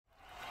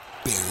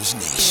Bears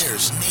Nation.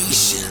 Bears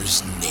Nation.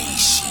 Bears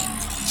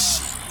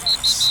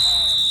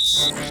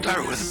Nation.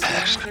 Start with the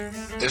past.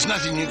 There's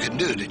nothing you can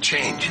do to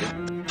change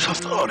it. So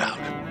throw it out.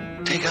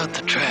 Take out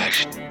the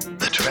trash.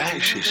 The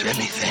trash is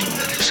anything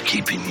that is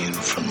keeping you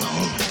from the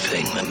only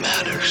thing that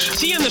matters.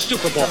 See you in the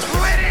Super Bowl.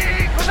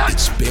 Ready for the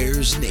It's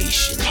Bears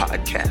Nation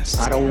podcast.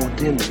 I don't want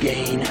them to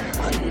gain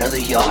another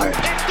yard.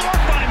 Picked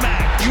off by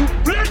Mac. You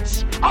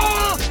blitz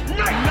all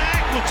night.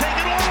 Mac will take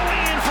it all the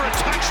way in for a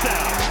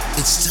touchdown.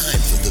 It's time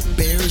for the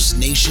Bears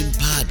Nation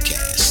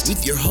podcast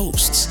with your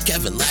hosts,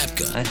 Kevin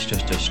Lapka That's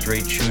just a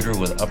straight shooter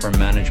with upper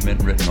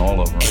management written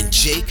all over him. and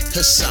Jake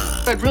Hassan.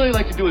 What I'd really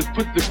like to do is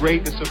put the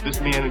greatness of this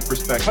man in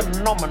perspective.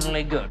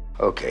 Phenomenally good.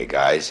 Okay,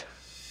 guys,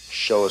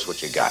 show us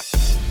what you got.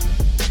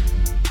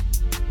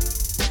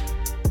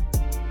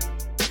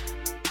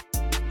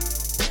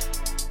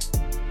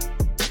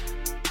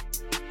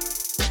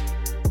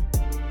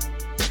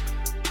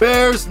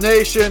 Bears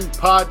Nation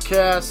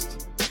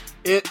podcast.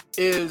 It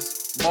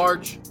is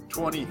March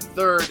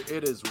 23rd.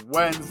 It is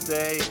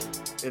Wednesday.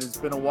 It has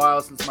been a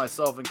while since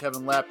myself and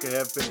Kevin Lapka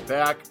have been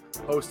back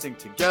hosting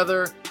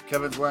together.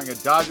 Kevin's wearing a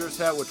Dodgers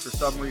hat, which for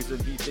some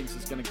reason he thinks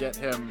is going to get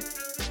him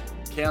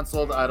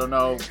canceled. I don't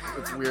know.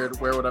 It's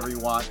weird. Wear whatever you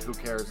want. Who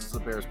cares? This is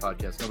a Bears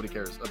podcast. Nobody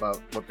cares about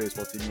what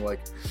baseball team you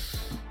like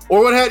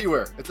or what hat you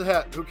wear. It's a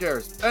hat. Who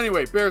cares?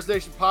 Anyway, Bears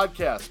Nation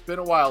podcast. Been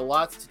a while.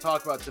 Lots to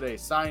talk about today.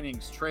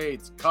 Signings,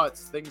 trades,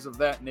 cuts, things of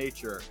that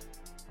nature.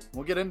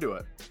 We'll get into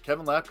it.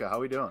 Kevin Lapka, how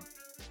we doing?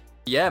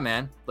 Yeah,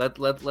 man.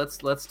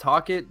 Let's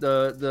talk it.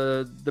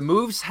 The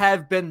moves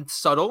have been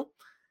subtle,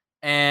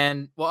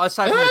 and well,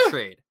 aside from the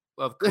trade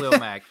of Khalil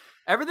Mack,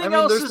 everything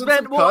else has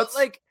been cuts.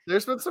 like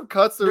There's been some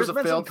cuts. There's a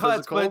been failed some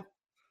cuts, physical. but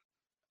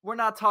we're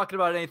not talking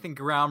about anything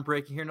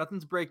groundbreaking here.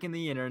 Nothing's breaking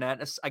the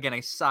internet. Again,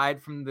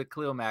 aside from the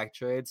Khalil Mack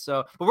trade.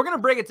 So, but we're gonna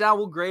break it down.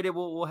 We'll grade it.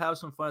 We'll have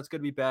some fun. It's good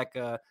to be back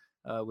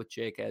with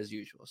Jake as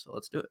usual. So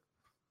let's do it.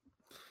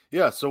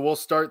 Yeah, so we'll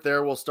start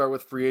there. We'll start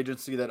with free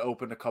agency that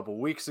opened a couple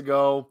weeks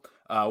ago.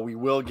 We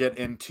will get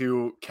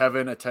into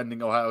Kevin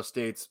attending Ohio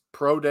State's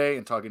pro day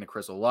and talking to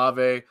Chris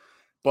Olave,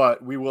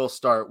 but we will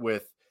start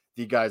with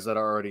the guys that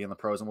are already in the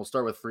pros, and we'll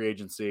start with free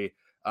agency.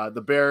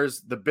 The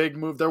Bears, the big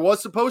move.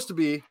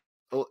 Admittedly,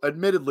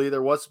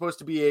 there was supposed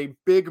to be a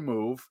big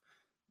move,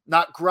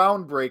 not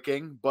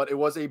groundbreaking, but it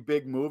was a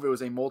big move. It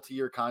was a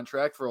multi-year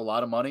contract for a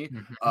lot of money.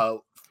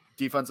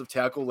 Defensive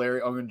tackle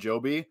Larry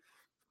Ogunjobi.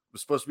 Was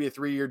supposed to be a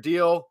 3-year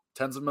deal,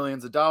 tens of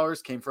millions of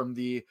dollars, came from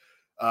the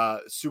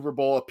Super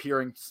Bowl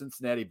appearing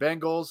Cincinnati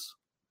Bengals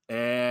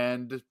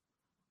and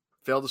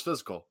failed his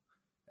physical.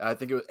 I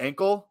think it was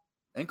ankle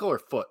or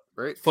foot,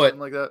 right? Foot.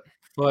 Something like that.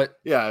 But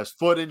Yeah, his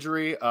foot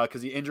injury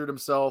because he injured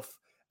himself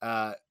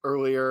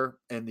earlier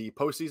in the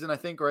postseason, I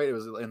think, right? It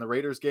was in the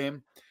Raiders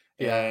game.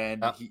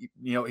 And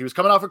he was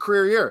coming off a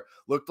career year.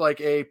 Looked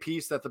like a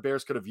piece that the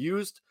Bears could have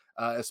used,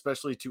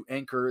 especially to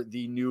anchor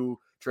the new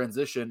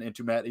transition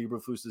into Matt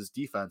Eberflus's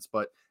defense,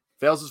 but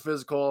fails his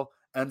physical,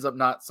 ends up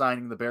not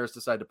signing. The Bears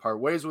decide to part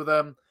ways with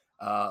him.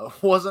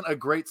 Wasn't a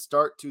great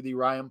start to the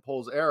Ryan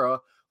Poles era. A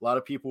lot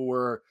of people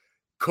were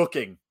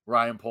cooking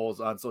Ryan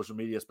Poles on social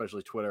media,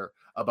 especially Twitter,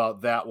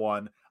 about that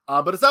one.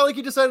 But it's not like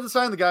he decided to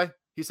sign the guy.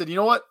 He said, you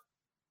know what?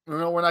 We're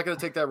not going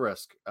to take that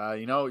risk.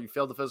 You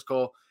failed the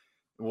physical.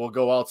 We'll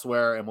go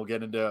elsewhere, and we'll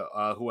get into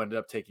who ended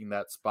up taking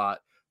that spot.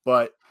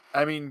 But,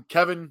 I mean,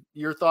 Kevin,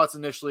 your thoughts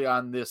initially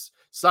on this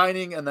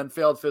signing and then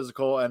failed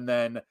physical and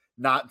then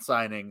not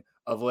signing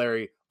of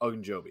Larry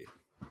Ogunjobi?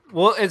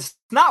 well, it's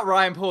not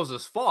Ryan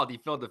Poles' fault. He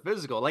failed the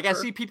physical. Like, I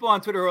see people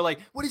on Twitter who are like,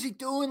 what is he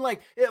doing?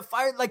 Like,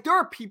 fired. Like, there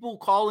are people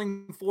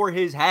calling for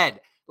his head.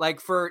 Like,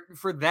 for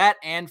that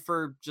and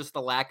for just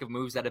the lack of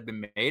moves that have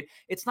been made,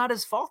 it's not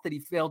his fault that he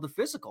failed the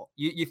physical.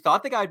 You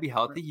thought the guy would be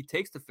healthy. He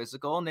takes the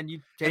physical, and then you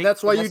take And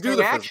that's why the you do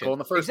the physical in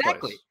the first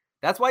Exactly. place.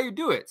 That's why you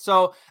do it.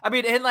 So, I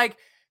mean, and like,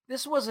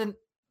 this wasn't,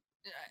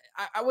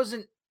 I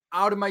wasn't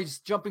out of my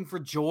jumping for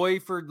joy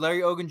for Larry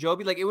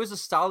Ogunjobi. Like, it was a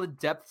solid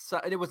depth.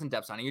 It wasn't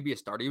depth signing. It'd be a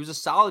starter. He was a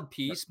solid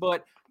piece,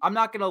 but I'm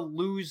not going to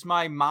lose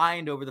my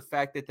mind over the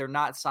fact that they're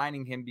not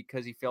signing him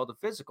because he failed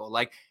a physical.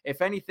 Like,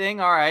 if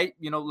anything, all right,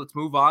 let's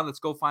move on. Let's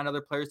go find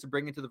other players to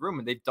bring into the room.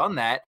 And they've done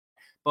that,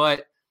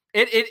 but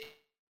it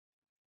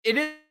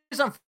is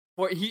unfortunate.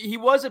 He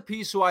was a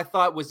piece who I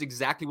thought was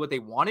exactly what they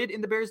wanted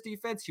in the Bears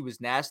defense. He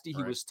was nasty.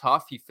 He was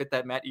tough. He fit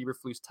that Matt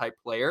Eberflus type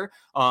player.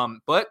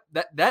 But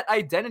that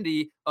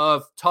identity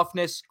of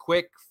toughness,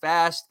 quick,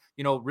 fast,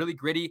 really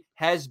gritty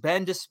has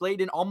been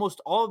displayed in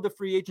almost all of the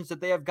free agents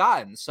that they have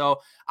gotten.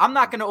 So I'm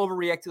not going to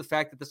overreact to the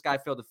fact that this guy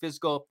failed the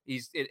physical.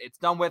 It's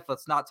done with.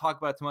 Let's not talk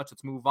about it too much.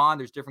 Let's move on.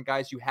 There's different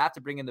guys you have to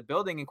bring in the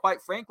building. And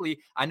quite frankly,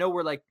 I know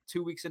we're like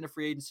 2 weeks into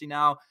free agency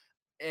now,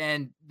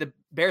 and the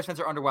Bears fans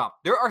are underwhelmed.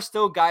 There are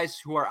still guys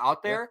who are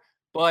out there,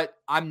 but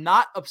I'm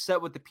not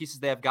upset with the pieces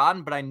they have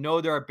gotten. But I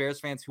know there are Bears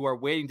fans who are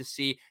waiting to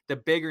see the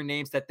bigger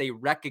names that they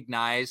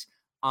recognize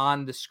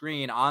on the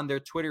screen, on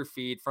their Twitter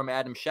feed from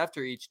Adam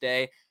Schefter each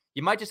day.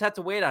 You might just have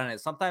to wait on it.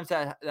 Sometimes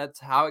that's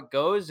how it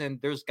goes. And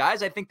there's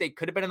guys I think they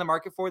could have been in the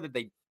market for that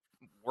they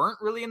weren't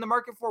really in the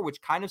market for, which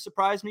kind of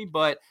surprised me.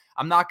 But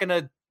I'm not going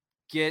to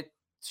get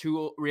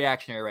too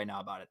reactionary right now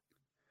about it.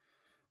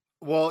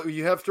 Well,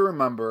 you have to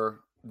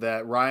remember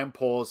that Ryan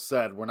Poles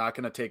said we're not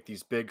going to take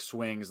these big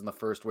swings in the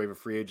first wave of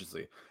free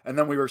agency. And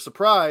then we were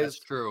surprised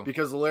That's true.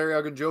 because the Larry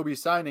Ogunjobi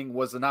signing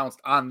was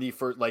announced on the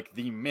first, like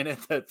the minute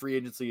that free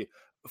agency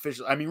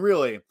officially, I mean,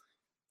 really,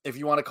 if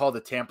you want to call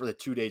the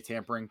 2-day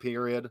tampering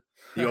period,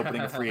 the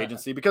opening of free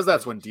agency, because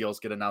that's when deals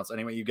get announced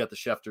anyway. You get the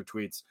Schefter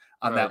tweets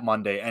on that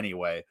Monday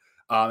anyway.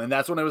 And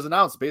that's when it was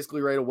announced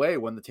basically right away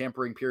when the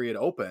tampering period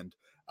opened.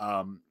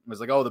 It was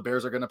like, oh, the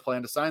Bears are going to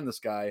plan to sign this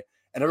guy.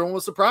 And everyone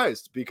was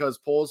surprised because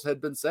Poles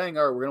had been saying,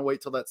 all right, we're going to wait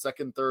till that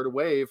second, third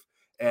wave.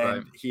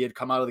 And he had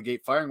come out of the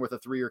gate firing with a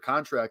 3-year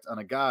contract on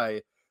a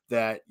guy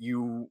that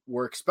you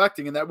were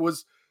expecting. And that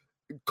was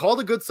called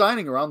a good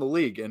signing around the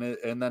league. And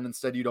then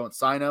instead you don't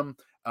sign him.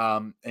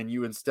 And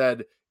you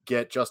instead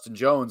get Justin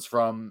Jones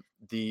from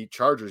the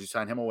Chargers. You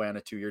sign him away on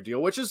a 2-year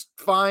deal, which is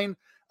fine.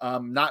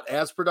 Not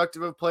as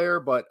productive a player,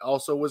 but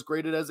also was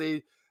graded as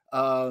a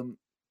kind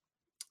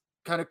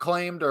of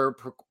claimed or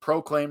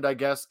proclaimed, I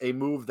guess, a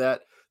move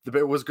that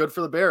was good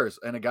for the Bears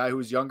and a guy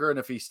who's younger. And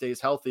if he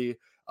stays healthy,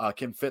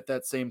 can fit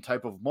that same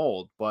type of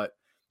mold, but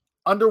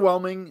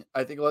underwhelming.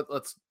 I think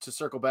let's to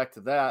circle back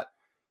to that.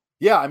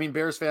 Yeah. I mean,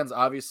 Bears fans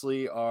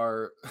obviously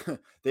are,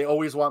 they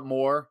always want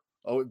more.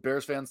 Oh,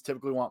 Bears fans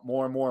typically want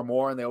more and more and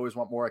more, and they always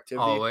want more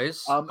activity.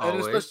 Always. And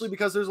especially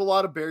because there's a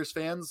lot of Bears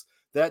fans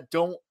that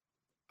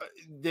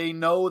they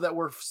know that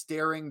we're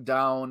staring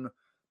down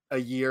a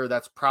year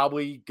that's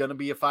probably going to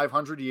be a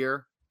 500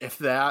 year, if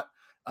that.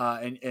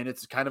 And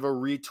it's kind of a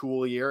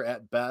retool year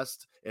at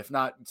best, if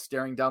not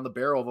staring down the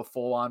barrel of a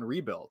full-on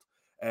rebuild.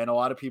 And a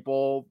lot of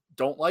people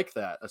don't like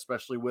that,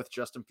 especially with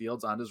Justin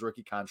Fields on his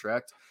rookie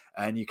contract.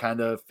 And you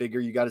kind of figure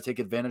you got to take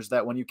advantage of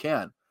that when you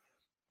can.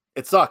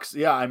 It sucks.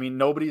 Yeah. I mean,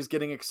 nobody's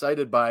getting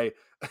excited by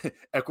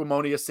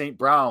Equimonious St.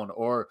 Brown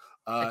or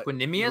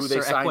Equanimous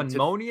or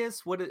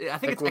Equimonious. I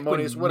think it's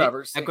Equimonious,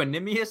 whatever.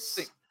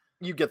 Equanimous.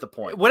 You get the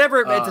point.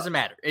 Whatever. It doesn't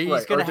matter. He's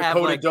going to have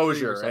Dakota like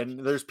Dozier, and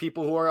there's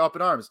people who are up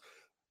in arms.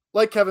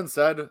 Like Kevin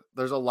said,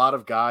 there's a lot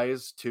of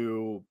guys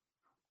to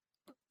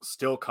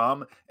still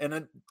come.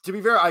 And to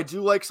be fair, I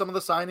do like some of the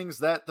signings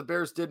that the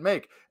Bears did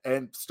make.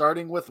 And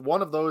starting with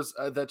one of those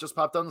that just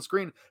popped on the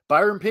screen,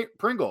 Byron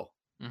Pringle.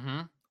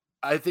 Mm-hmm.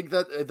 I think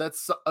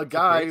that's a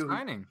guy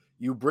who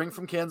you bring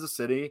from Kansas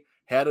City,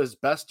 had his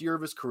best year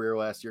of his career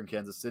last year in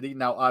Kansas City.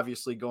 Now,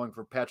 obviously going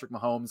from Patrick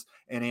Mahomes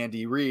and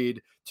Andy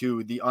Reid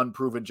to the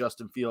unproven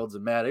Justin Fields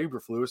and Matt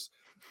Eberflus.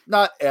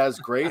 Not as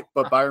great,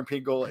 but Byron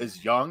Pringle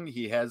is young.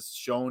 He has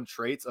shown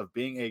traits of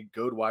being a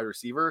good wide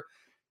receiver.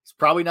 He's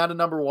probably not a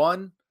number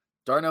one.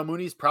 Darnell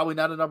Mooney's probably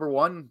not a number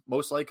one.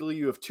 Most likely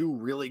you have 2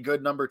 really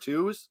good number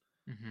 2s.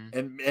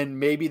 Mm-hmm. And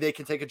maybe they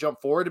can take a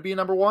jump forward to be a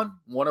number one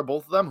or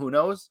both of them. Who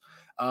knows?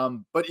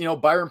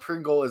 But Byron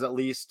Pringle is at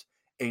least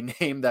a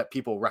name that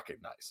people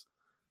recognize.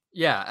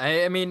 Yeah,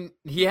 I mean,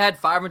 he had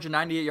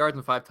 598 yards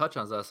and 5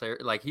 touchdowns last year.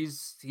 Like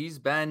he's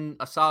been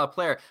a solid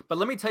player. But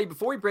let me tell you,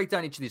 before we break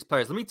down each of these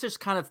players, let me just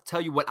kind of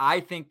tell you what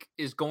I think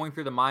is going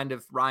through the mind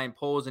of Ryan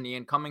Poles and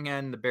Ian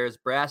Cunningham and the Bears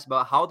brass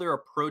about how they're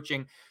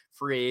approaching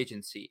free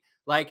agency.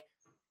 Like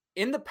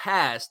in the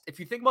past, if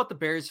you think about the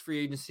Bears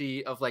free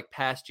agency of like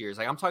past years,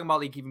 like I'm talking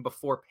about like even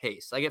before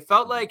Pace, like it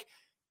felt like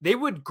they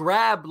would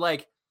grab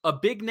like a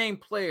big name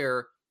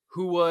player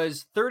who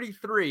was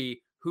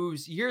 33,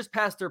 whose years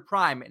past their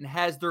prime and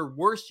has their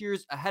worst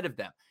years ahead of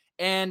them.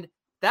 And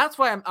that's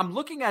why I'm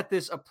looking at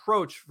this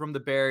approach from the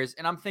Bears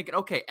and I'm thinking,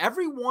 okay,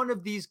 every one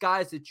of these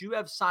guys that you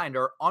have signed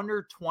are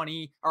under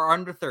 20 or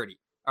under 30.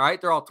 All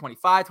right. They're all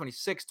 25,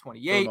 26,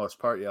 28. For the most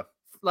part. Yeah.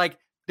 Like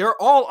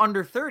they're all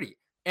under 30.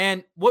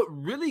 And what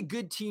really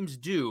good teams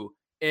do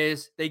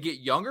is they get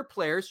younger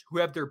players who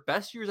have their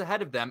best years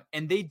ahead of them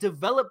and they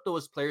develop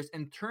those players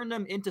and turn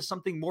them into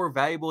something more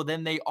valuable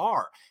than they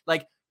are.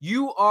 Like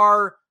you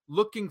are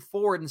looking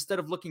forward instead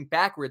of looking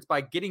backwards by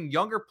getting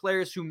younger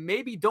players who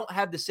maybe don't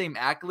have the same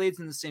accolades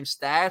and the same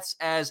stats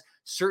as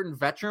certain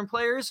veteran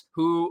players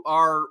who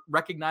are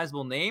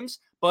recognizable names.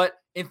 But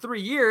in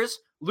 3 years,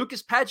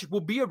 Lucas Patrick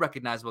will be a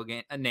recognizable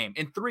name.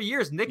 In 3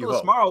 years,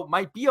 Nicholas Morrow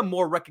might be a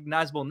more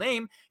recognizable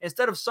name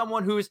instead of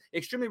someone who's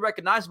extremely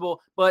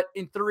recognizable, but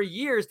in 3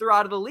 years, they're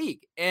out of the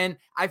league. And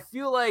I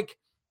feel like,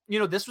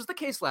 this was the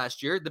case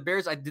last year. Did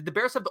the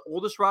Bears have the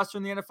oldest roster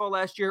in the NFL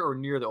last year or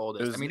near the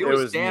oldest? It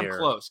was damn near.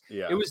 Close.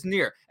 Yeah. It was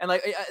near. And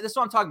like, that's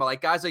what I'm talking about.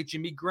 Like guys like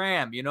Jimmy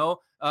Graham,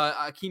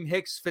 Akeem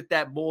Hicks fit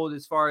that mold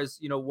as far as,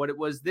 what it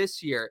was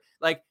this year.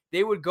 Like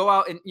they would go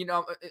out and,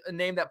 a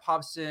name that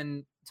pops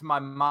in to my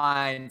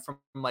mind from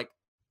like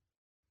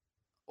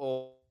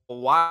a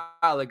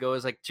while ago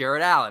is like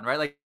Jared Allen, right?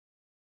 Like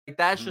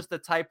that's just the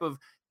type of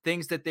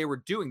things that they were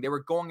doing. They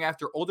were going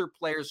after older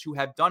players who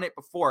have done it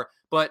before,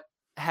 but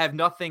have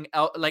nothing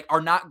else, like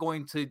are not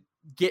going to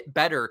get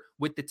better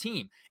with the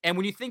team. And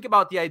when you think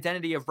about the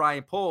identity of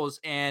Ryan Poles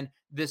and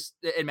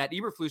Matt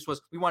Eberflus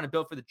was, we want to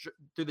build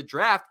through the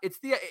draft. It's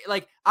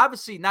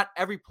obviously not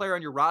every player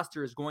on your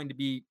roster is going to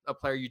be a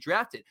player you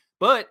drafted,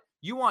 but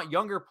you want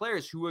younger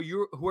players who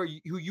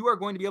you are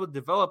going to be able to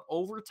develop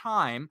over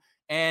time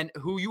and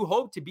who you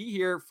hope to be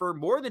here for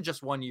more than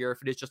just 1 year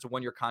if it is just a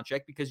 1 year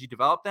contract, because you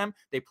develop them,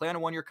 they play on a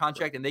 1 year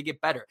contract, and they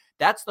get better.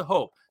 That's the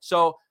hope.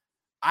 So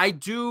I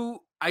do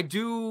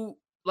feel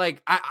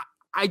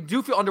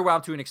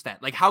underwhelmed to an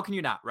extent. Like, how can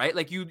you not, right?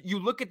 Like, you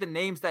look at the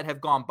names that have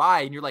gone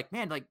by and you're like,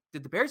 man, like,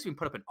 did the Bears even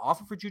put up an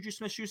offer for Juju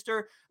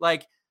Smith-Schuster?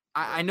 Like,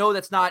 I know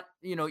that's not,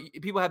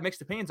 people have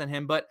mixed opinions on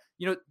him, but,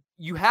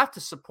 you have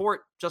to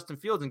support Justin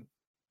Fields and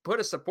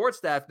put a support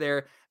staff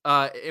there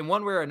in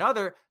one way or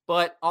another.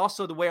 But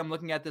also the way I'm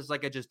looking at this,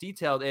 like I just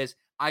detailed, is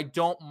I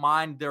don't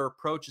mind their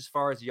approach as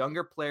far as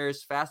younger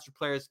players, faster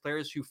players,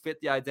 players who fit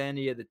the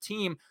identity of the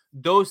team.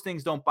 Those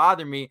things don't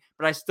bother me,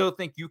 but I still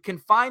think you can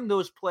find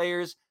those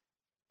players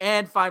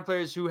and find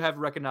players who have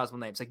recognizable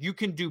names. Like, you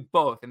can do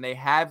both, and they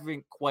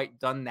haven't quite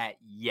done that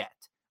yet.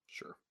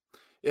 Sure.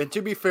 And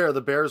to be fair, the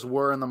Bears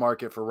were in the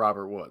market for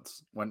Robert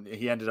Woods when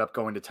he ended up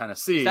going to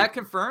Tennessee. Is that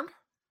confirmed?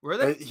 Were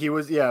they? He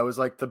was, it was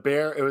like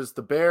it was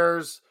the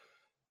Bears.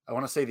 I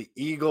want to say the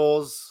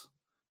Eagles,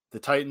 the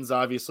Titans,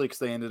 obviously, because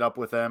they ended up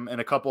with them, and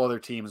a couple other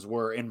teams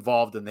were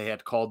involved, and they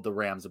had called the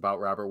Rams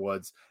about Robert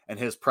Woods, and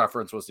his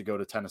preference was to go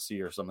to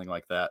Tennessee or something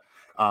like that.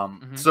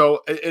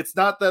 So it's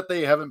not that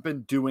they haven't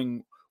been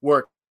doing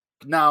work.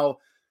 Now,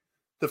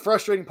 the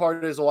frustrating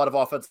part is a lot of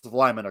offensive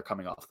linemen are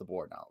coming off the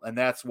board now. And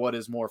that's what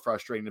is more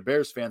frustrating to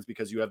Bears fans,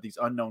 because you have these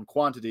unknown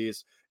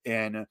quantities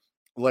in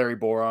Larry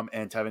Borom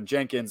and Tevin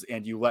Jenkins,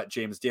 and you let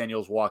James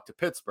Daniels walk to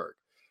Pittsburgh.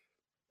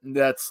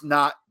 That's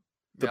not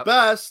the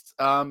best,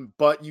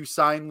 but you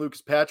sign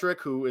Lucas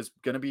Patrick, who is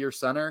going to be your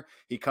center.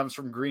 He comes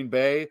from Green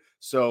Bay,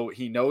 so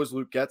he knows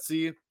Luke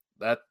Getsy.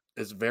 That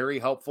is very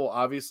helpful.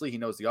 Obviously, he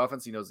knows the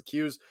offense, he knows the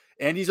cues,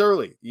 and he's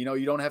early. You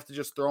don't have to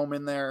just throw him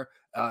in there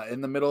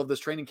in the middle of this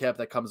training camp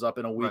that comes up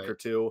in a week or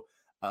two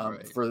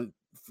for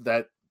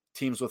that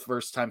teams with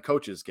first-time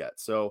coaches get.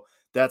 So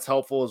that's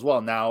helpful as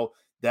well. Now,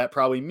 that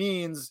probably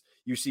means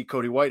you see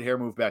Cody Whitehair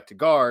move back to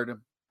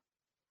guard.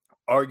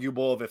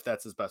 Arguable of if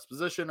that's his best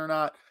position or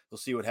not. We'll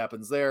see what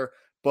happens there.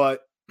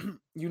 But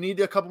you need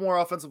a couple more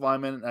offensive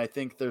linemen, and I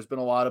think there's been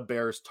a lot of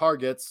Bears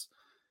targets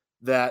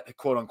that,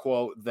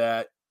 quote-unquote,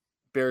 that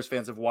Bears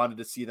fans have wanted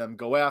to see them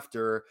go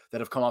after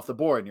that have come off the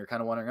board. And you're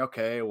kind of wondering,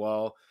 okay,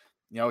 well,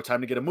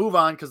 time to get a move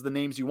on because the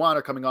names you want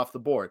are coming off the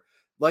board.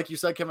 Like you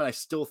said, Kevin, I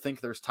still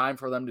think there's time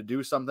for them to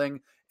do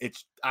something.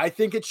 I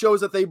think it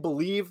shows that they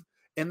believe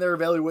in their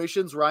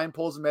evaluations, Ryan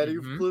Poles and Matty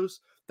Eberflus,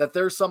 that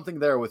there's something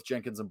there with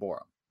Jenkins and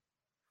Borom.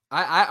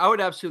 I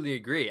would absolutely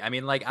agree. I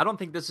mean, like, I don't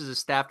think this is a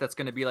staff that's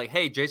going to be like,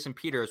 hey, Jason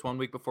Peters 1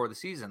 week before the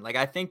season. Like,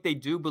 I think they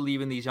do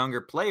believe in these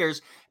younger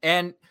players.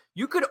 And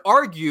you could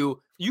argue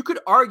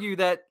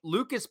that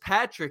Lucas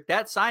Patrick,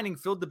 that signing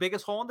filled the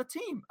biggest hole in the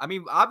team. I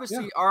mean,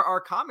 obviously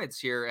our comments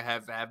here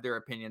have their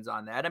opinions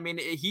on that. I mean,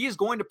 he is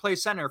going to play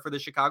center for the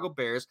Chicago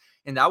Bears,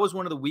 and that was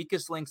one of the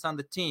weakest links on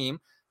the team.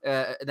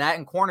 That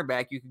and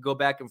cornerback, you could go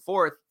back and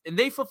forth, and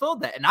they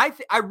fulfilled that. And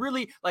I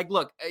really like,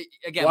 look,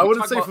 again, well, I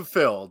wouldn't say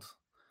fulfilled.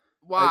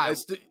 Why?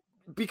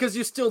 Because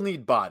you still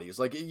need bodies.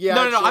 Like,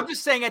 no. I'm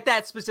just saying at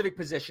that specific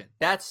position.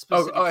 That's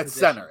specific. At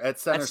center. At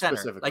center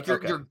specifically. Like,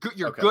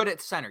 you're good at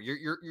center.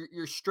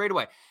 You're straight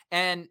away.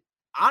 And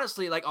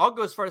honestly, like, I'll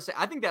go as far to say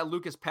I think that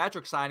Lucas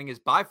Patrick signing is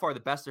by far the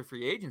best of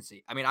free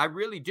agency. I mean, I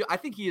really do. I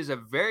think he is a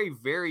very,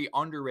 very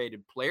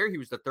underrated player. He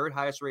was the third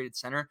highest rated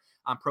center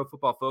on Pro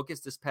Football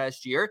Focus this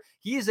past year.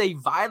 He is a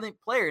violent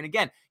player. And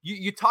again,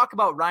 you talk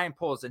about Ryan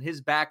Poles and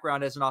his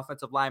background as an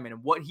offensive lineman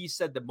and what he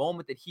said the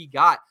moment that he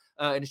got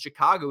in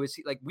Chicago is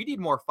we need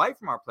more fight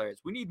from our players.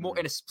 We need more,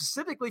 and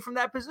specifically from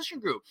that position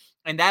group.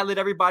 And that led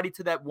everybody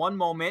to that one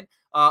moment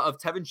of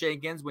Tevin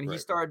Jenkins when he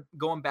started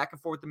going back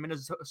and forth with the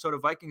Minnesota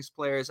Vikings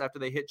players after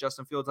they hit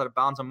Justin Fields out of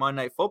bounds on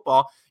Monday Night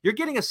Football. You're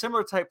getting a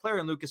similar type player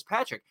in Lucas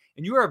Patrick,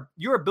 and you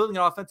are building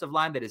an offensive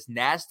line that is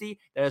nasty,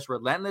 that is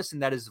relentless,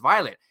 and that is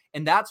violent.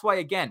 And that's why,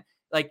 again,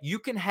 like, you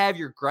can have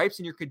your gripes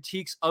and your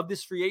critiques of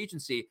this free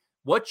agency.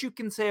 What you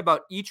can say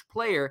about each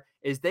player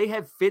is they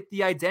have fit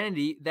the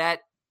identity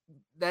that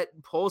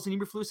Poles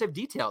and Eberflus have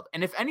detailed.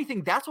 And if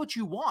anything, that's what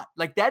you want.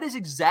 Like, that is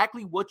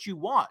exactly what you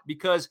want,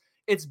 because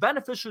it's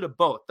beneficial to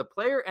both the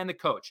player and the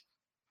coach.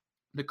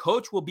 The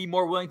coach will be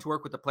more willing to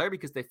work with the player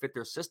because they fit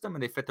their system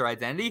and they fit their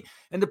identity.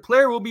 And the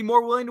player will be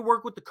more willing to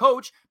work with the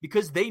coach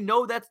because they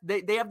know that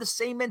they have the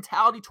same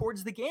mentality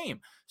towards the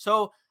game.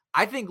 So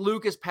I think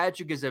Lucas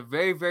Patrick is a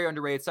very, very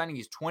underrated signing.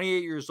 He's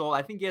 28 years old.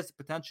 I think he has the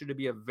potential to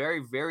be a very,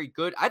 very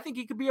good. I think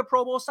he could be a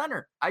Pro Bowl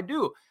center. I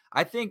do.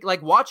 I think,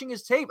 like, watching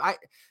his tape,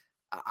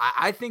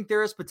 I think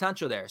there is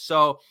potential there.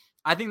 So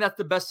I think that's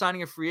the best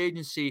signing of free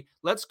agency.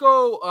 Let's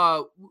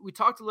go. We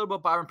talked a little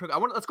about Byron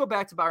Pringle. Let's go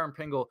back to Byron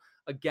Pringle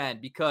again,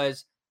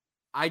 because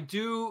I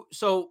do.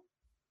 So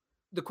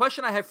the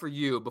question I have for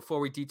you before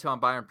we detail on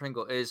Byron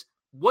Pringle is,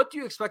 what do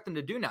you expect them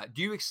to do now?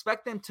 Do you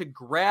expect them to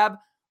grab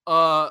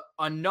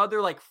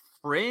another, like,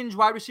 fringe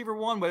wide receiver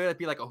one, whether that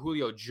be like a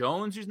Julio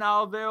Jones who's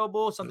now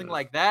available, something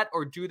like that?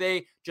 Or do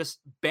they just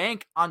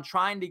bank on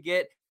trying to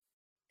get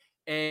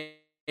a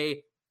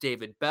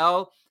David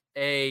Bell,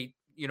 a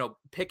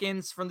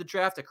Pickens from the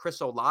draft, a Chris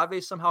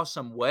Olave somehow,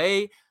 some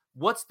way?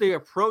 what's the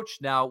approach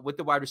now with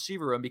the wide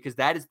receiver room? Because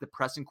that is the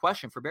pressing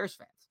question for Bears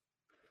fans.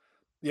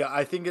 Yeah,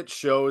 I think it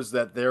shows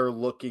that they're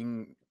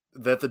looking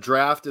that the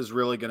draft is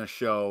really going to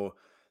show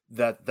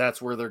that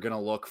that's where they're going to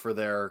look for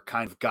their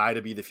kind of guy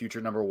to be the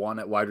future number one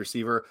at wide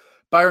receiver.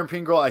 Byron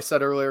Pringle, I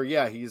said earlier,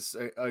 yeah, he's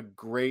a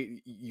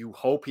great, you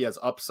hope he has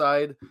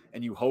upside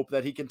and you hope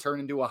that he can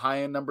turn into a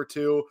high-end number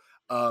two.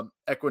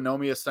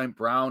 Equinomia St.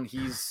 Brown,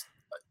 he's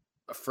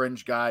a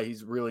fringe guy.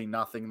 He's really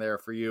nothing there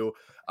for you.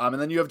 And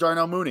then you have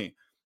Darnell Mooney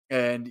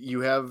and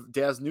you have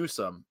Daz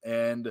Newsome,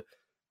 and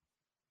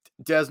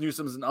Daz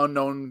Newsome is an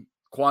unknown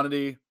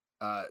quantity.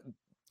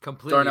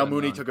 Completely Darnell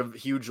unknown. Mooney took a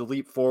huge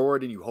leap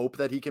forward, and you hope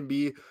that he can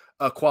be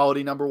a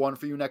quality number one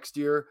for you next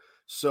year.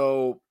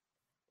 So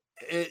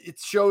it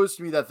shows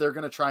to me that they're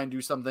going to try and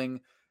do something,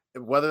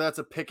 whether that's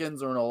a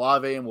Pickens or an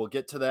Olave, and we'll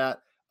get to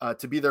that,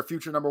 to be their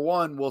future number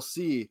one. We'll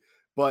see.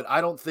 But I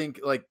don't think,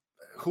 like,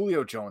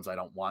 Julio Jones, I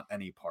don't want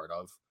any part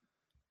of.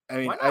 I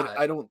mean,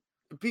 I don't,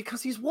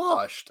 because he's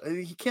washed.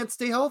 He can't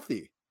stay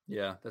healthy.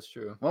 Yeah, that's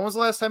true. When was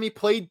the last time he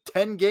played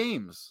 10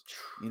 games?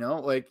 You know,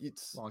 like,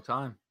 it's a long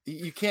time.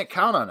 You can't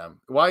count on him.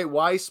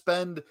 Why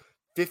spend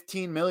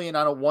 $15 million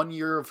on a 1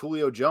 year of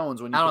Julio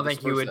Jones when you I don't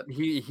think he would.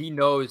 He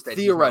knows that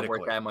theoretically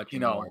he's not worth that much. You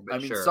know, anymore, I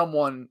mean, sure.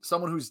 someone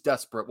who's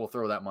desperate will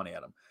throw that money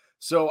at him.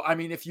 So, I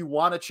mean, if you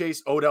want to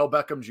chase Odell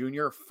Beckham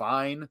Jr.,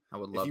 fine. I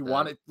would love if you that.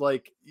 want it,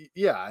 like,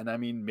 yeah, and I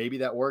mean, maybe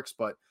that works,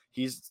 but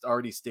he's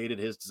already stated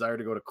his desire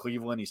to go to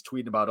Cleveland. He's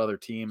tweeting about other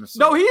teams. So.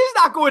 No, he is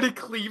not going to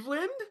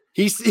Cleveland.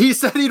 He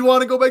said he'd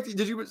want to go back.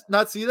 Did you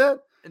not see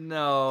that?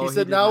 No. He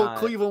said now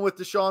Cleveland with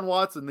Deshaun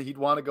Watson, he'd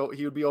want to go.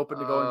 He would be open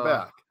to going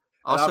back.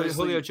 Also,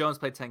 Julio Jones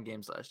played 10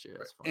 games last year.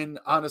 That's fun. And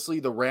honestly,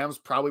 the Rams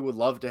probably would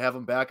love to have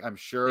him back. I'm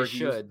sure he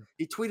should.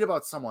 He tweeted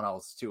about someone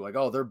else too, like,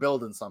 oh, they're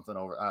building something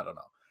over. I don't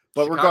know,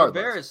 but Chicago regardless.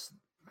 Bears.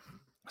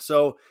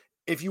 So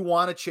if you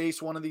want to chase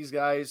one of these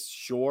guys,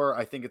 sure.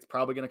 I think it's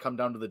probably going to come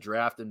down to the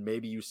draft, and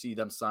maybe you see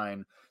them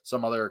sign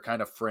some other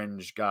kind of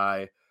fringe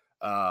guy.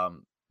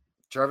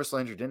 Jarvis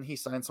Landry, didn't he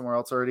sign somewhere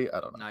else already?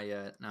 I don't know. Not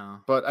yet, no.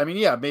 But I mean,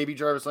 yeah, maybe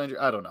Jarvis Landry.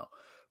 I don't know.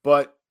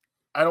 But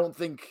I don't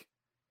think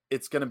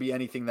it's going to be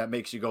anything that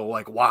makes you go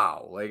like,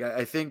 wow. Like,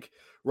 I think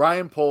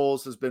Ryan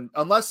Poles has been,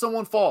 unless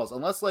someone falls,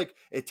 unless like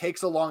it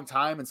takes a long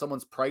time and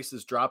someone's price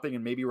is dropping,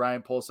 and maybe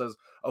Ryan Poles says,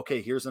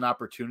 okay, here's an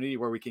opportunity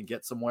where we can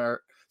get someone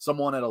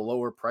at a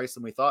lower price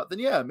than we thought, then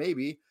yeah,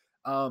 maybe.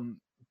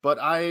 But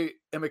I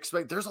am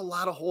expecting, there's a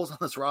lot of holes on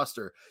this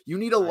roster. You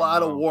need a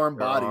lot of warm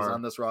bodies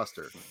on this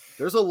roster.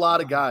 There's a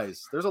lot of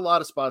guys. There's a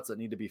lot of spots that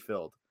need to be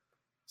filled.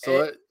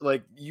 So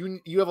like you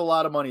have a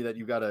lot of money that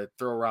you got to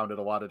throw around at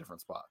a lot of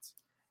different spots.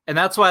 And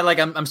that's why, like,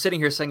 I'm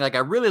sitting here saying, like, I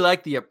really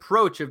like the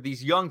approach of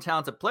these young,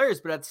 talented players,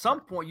 but at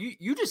some point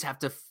you just have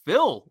to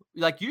fill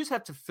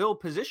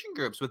position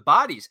groups with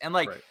bodies. And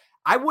like, right.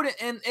 I wouldn't,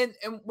 and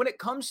when it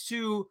comes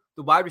to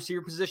the wide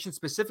receiver position,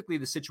 specifically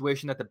the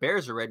situation that the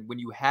Bears are in, when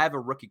you have a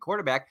rookie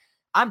quarterback,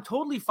 I'm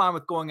totally fine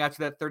with going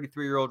after that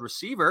 33-year-old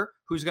receiver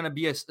who's going to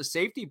be a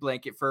safety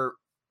blanket for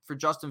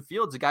Justin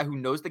Fields, a guy who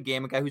knows the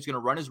game, a guy who's going to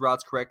run his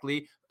routes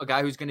correctly, a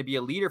guy who's going to be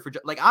a leader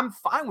I'm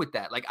fine with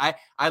that. Like,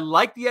 I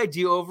like the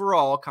idea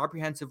overall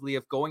comprehensively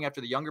of going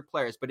after the younger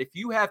players, but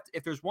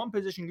if there's one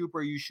position group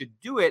where you should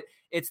do it,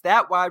 it's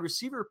that wide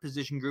receiver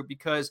position group,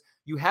 because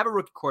you have a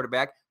rookie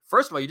quarterback.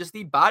 First of all, you just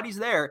need bodies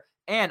there.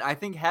 And I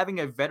think having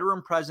a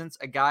veteran presence,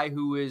 a guy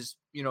who is,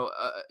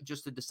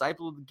 just a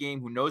disciple of the game,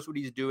 who knows what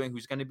he's doing,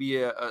 who's going to be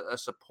a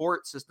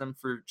support system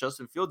for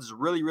Justin Fields, is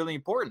really, really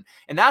important.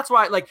 And that's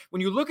why, like,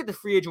 when you look at the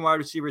free agent wide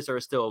receivers that are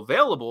still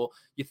available,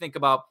 you think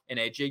about an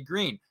AJ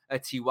Green, a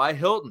T.Y.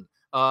 Hilton,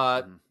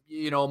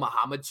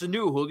 Mohamed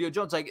Sanu, Julio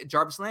Jones, like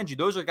Jarvis Landry.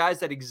 Those are guys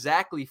that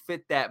exactly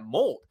fit that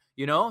mold,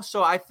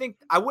 So I think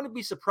I wouldn't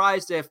be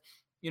surprised if,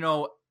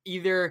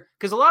 either,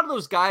 because a lot of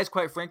those guys,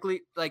 quite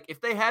frankly, like,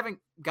 if they haven't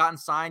gotten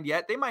signed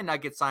yet, they might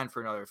not get signed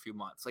for another few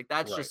months. Like,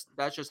 that's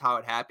just how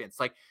it happens.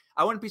 Like,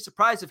 I wouldn't be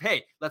surprised if,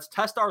 hey, let's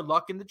test our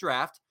luck in the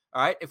draft.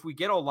 All right, if we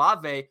get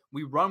Olave,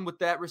 we run with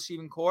that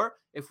receiving core.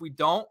 If we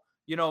don't,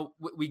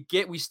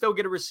 we still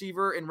get a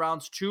receiver in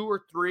rounds 2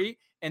 or 3,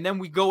 and then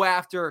we go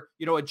after,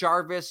 a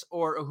Jarvis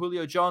or a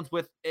Julio Jones.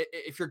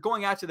 If you're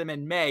going after them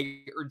in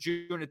May or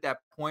June at that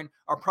point,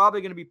 are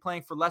probably going to be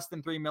playing for less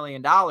than $3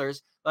 million.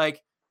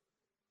 Like,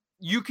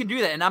 you can do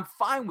that, and I'm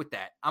fine with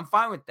that.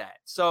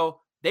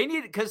 So they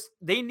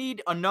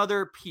need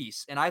another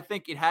piece, and I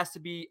think it has to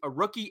be a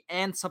rookie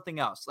and something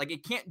else. Like,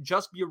 it can't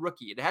just be a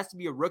rookie. It has to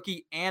be a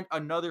rookie and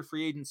another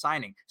free agent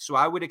signing. So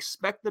I would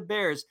expect the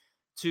Bears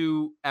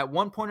to, at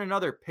one point or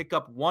another, pick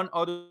up one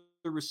other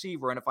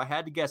receiver, and if I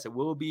had to guess, it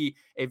will be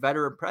a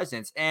veteran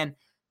presence. And,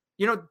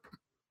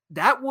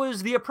 that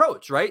was the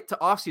approach, right, to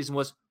offseason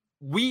was,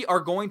 we are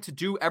going to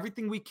do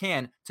everything we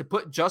can to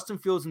put Justin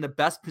Fields in the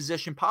best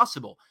position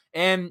possible.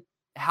 And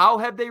how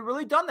have they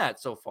really done that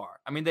so far?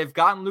 I mean, they've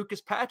gotten Lucas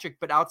Patrick,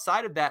 but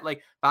outside of that,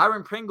 like,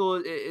 Byron Pringle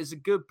is a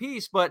good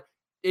piece, but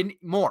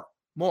more,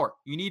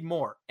 you need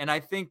more. And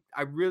I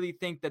really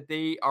think that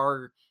they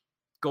are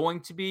going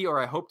to be, or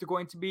I hope they're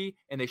going to be,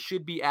 and they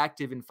should be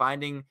active in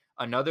finding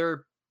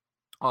another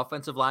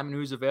offensive lineman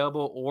who's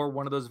available or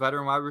one of those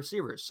veteran wide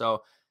receivers.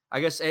 So I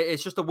guess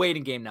it's just a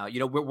waiting game now. You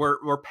know,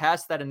 we're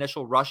past that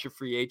initial rush of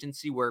free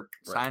agency where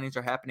signings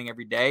are happening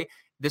every day.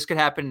 This could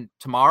happen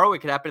tomorrow. It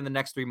could happen in the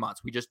next 3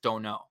 months. We just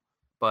don't know,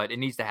 but it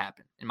needs to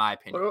happen, in my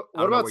opinion.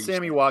 What about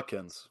Sammy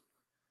Watkins?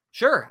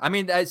 Sure. I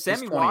mean,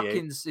 Sammy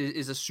Watkins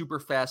is a super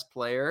fast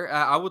player.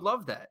 I would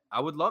love that.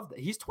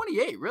 He's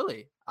 28,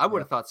 really. I would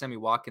have thought Sammy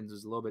Watkins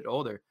was a little bit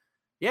older.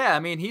 Yeah,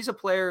 I mean, he's a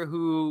player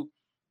who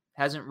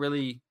hasn't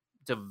really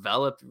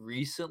developed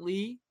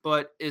recently,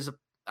 but is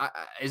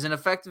an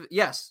effective.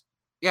 Yes.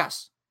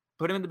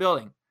 Put him in the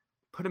building.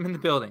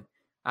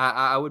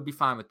 I would be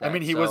fine with that. I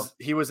mean,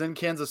 he was in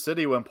Kansas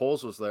City when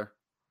Poles was there.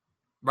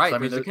 Right. So, I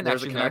mean,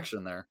 there's a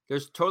connection there.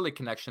 There's totally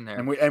connection there.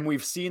 And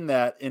we've seen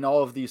that in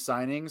all of these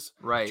signings.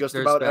 Right. Just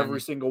about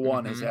every single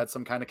one has had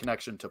some kind of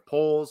connection to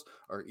Poles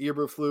or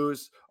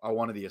Eberflus or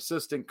one of the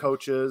assistant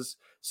coaches.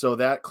 So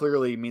that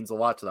clearly means a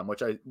lot to them,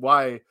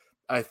 why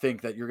I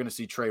think that you're going to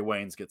see Trey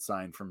Waynes get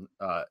signed from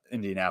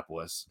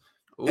Indianapolis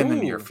in the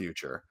near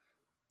future.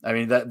 I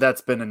mean,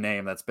 that's been a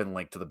name that's been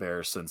linked to the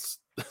Bears since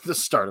the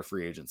start of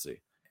free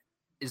agency.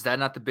 Is that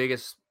not the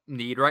biggest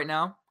need right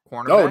now?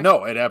 Cornerback?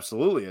 No, it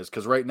absolutely is.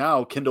 Because right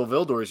now, Kindle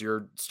Vildor is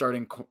your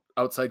starting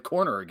outside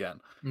corner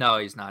again. No,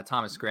 he's not.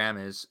 Thomas Graham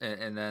is.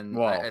 And then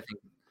I think,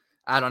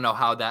 I don't know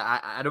how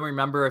that, I don't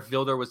remember if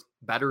Vildor was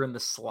better in the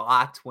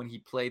slot when he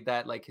played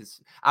that. Like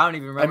I don't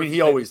even remember. I mean,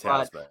 he always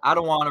has been. I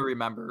don't want to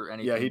remember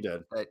anything. Yeah, he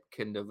did. That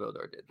Kindle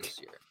Vildor did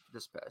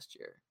this past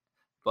year.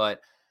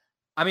 But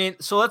I mean,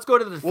 so let's go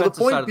to the defensive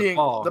side of the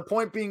ball. The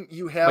point being,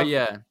 you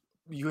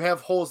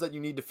have holes that you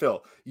need to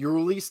fill. You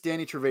release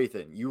Danny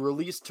Trevathan. You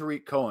release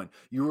Tariq Cohen.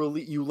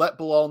 You let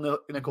Bilal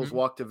Nichols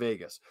walk to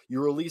Vegas.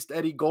 You released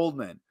Eddie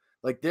Goldman.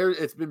 Like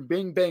it's been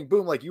bing, bang,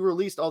 boom. Like you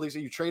released all these.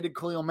 You traded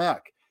Khalil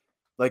Mack.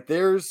 Like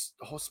there's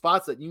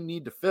spots that you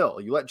need to fill.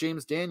 You let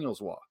James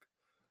Daniels walk.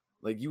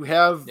 Like you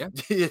have,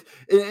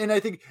 and I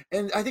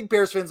think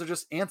Bears fans are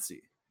just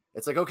antsy.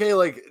 It's like, okay,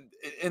 like,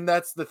 and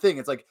that's the thing.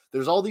 It's like,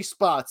 there's all these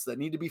spots that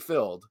need to be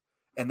filled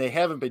and they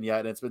haven't been yet.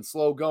 And it's been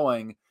slow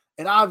going.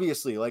 And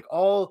obviously, like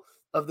all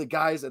of the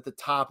guys at the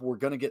top were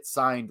going to get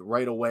signed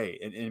right away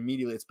and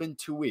immediately. It's been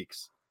 2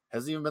 weeks.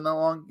 Has it even been that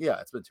long?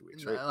 Yeah, it's been 2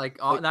 weeks, right?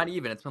 Not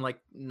even. It's been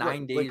like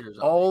 9 days or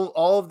something.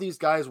 All of these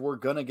guys were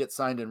going to get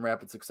signed in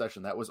rapid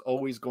succession. That was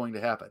always going to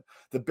happen.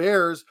 The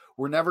Bears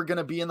were never going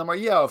to be in the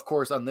market. Yeah, of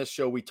course, on this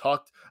show, we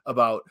talked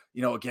about,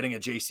 getting a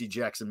J.C.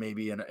 Jackson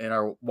maybe in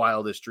our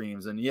wildest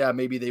dreams. And yeah,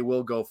 maybe they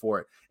will go for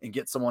it and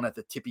get someone at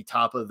the tippy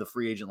top of the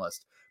free agent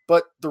list.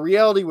 But the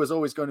reality was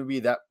always going to be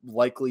that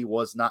likely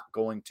was not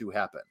going to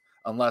happen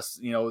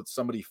unless,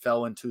 somebody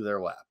fell into their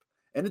lap.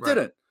 And it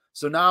didn't.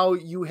 So now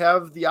you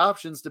have the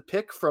options to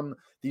pick from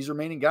these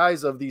remaining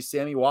guys of these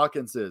Sammy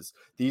Watkinses,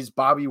 these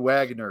Bobby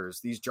Wagners,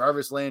 these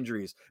Jarvis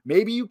Landrys.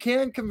 Maybe you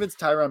can convince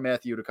Tyrann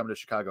Mathieu to come to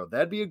Chicago.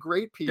 That'd be a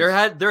great piece. There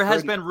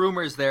has been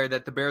rumors there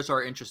that the Bears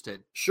are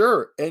interested.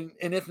 Sure. And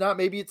if not,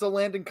 maybe it's a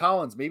Landon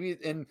Collins. Maybe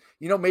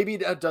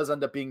it does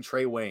end up being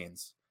Trey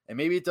Waynes. And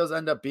maybe it does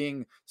end up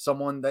being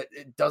someone that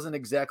it doesn't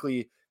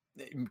exactly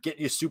get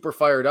you super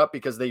fired up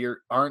because they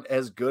aren't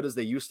as good as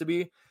they used to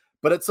be.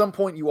 But at some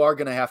point, you are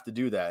going to have to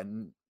do that.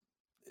 And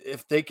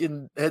if they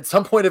can, at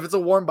some point, if it's a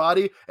warm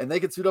body and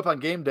they can suit up on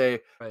game day,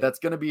 that's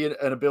going to be an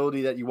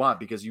ability that you want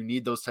because you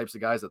need those types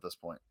of guys at this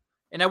point.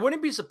 And I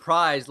wouldn't be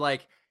surprised,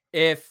 like,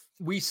 if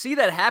we see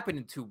that happen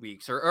in 2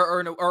 weeks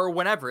or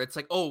whenever. It's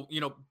like,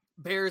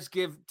 Bears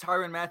give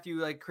Tyrann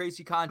Mathieu like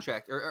crazy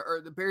contract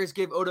or the Bears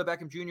give Odell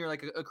Beckham Jr.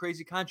 like a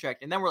crazy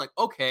contract. And then we're like,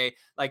 okay,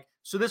 like,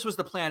 so this was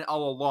the plan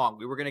all along.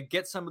 We were going to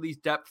get some of these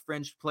depth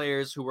fringe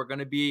players who were going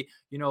to be,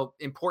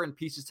 important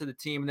pieces to the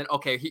team. And then,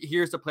 okay,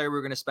 here's the player we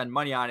were going to spend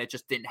money on. It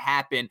just didn't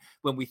happen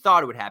when we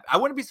thought it would happen. I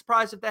wouldn't be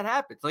surprised if that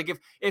happens. Like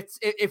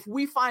if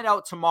we find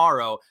out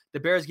tomorrow, the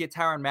Bears get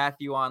Tyrann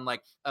Mathieu on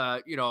like,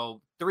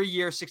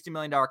 3-year, $60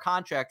 million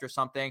contract or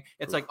something.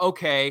 It's like,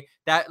 okay,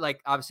 that like,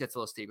 obviously that's a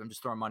little steep. I'm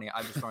just throwing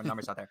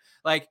numbers out there.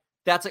 Like,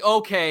 that's like,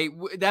 okay,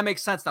 that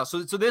makes sense now.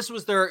 So this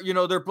was their,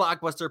 their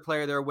blockbuster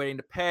player they're waiting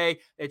to pay.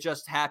 It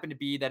just happened to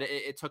be that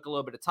it took a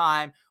little bit of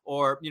time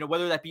or,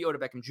 whether that be Odell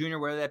Beckham Jr.,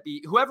 whether that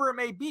be whoever it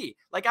may be.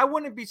 Like, I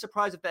wouldn't be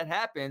surprised if that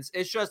happens.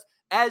 It's just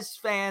as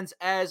fans,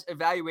 as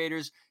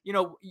evaluators,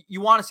 you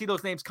want to see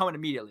those names coming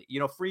immediately.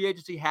 Free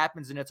agency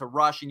happens and it's a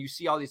rush and you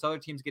see all these other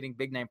teams getting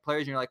big name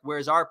players and you're like,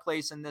 where's our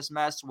place in this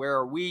mess? Where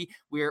are we?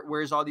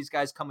 Where's all these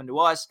guys coming to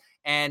us?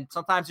 And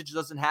sometimes it just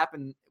doesn't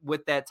happen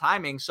with that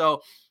timing.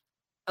 So,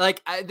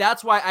 like,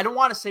 that's why I don't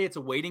want to say it's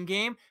a waiting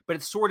game, but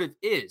it sort of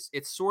is.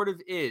 It sort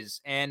of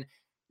is. And,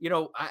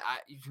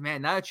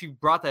 man, now that you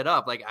brought that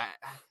up, like,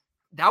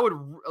 that would,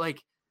 like,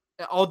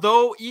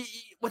 although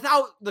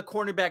without the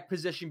cornerback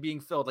position being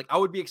filled, like, I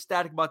would be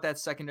ecstatic about that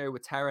secondary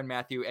with Tyrann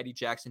Mathieu, Eddie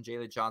Jackson,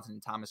 Jalen Johnson,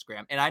 and Thomas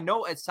Graham. And I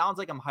know it sounds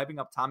like I'm hyping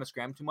up Thomas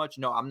Graham too much.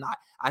 No, I'm not.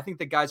 I think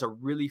the guy's a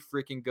really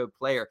freaking good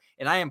player,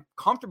 and I am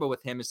comfortable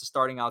with him as the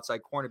starting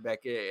outside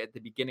cornerback at the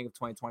beginning of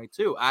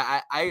 2022.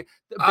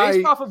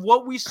 Based off of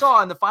what we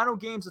saw in the final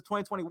games of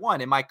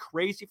 2021, am I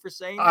crazy for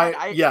saying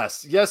that?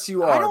 Yes,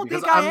 you are. I don't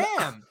think I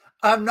am.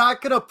 I'm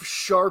not going to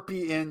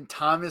Sharpie in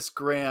Thomas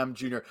Graham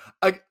Jr.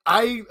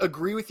 I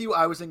agree with you.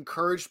 I was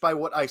encouraged by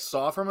what I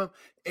saw from him.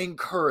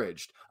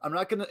 Encouraged. I'm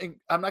not going to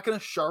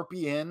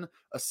Sharpie in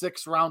a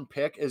 6th-round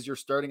pick as your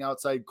starting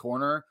outside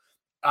corner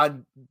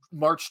on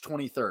March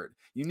 23rd.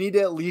 You need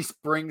to at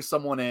least bring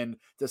someone in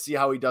to see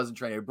how he does in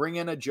training. Bring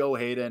in a Joe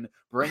Hayden,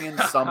 bring in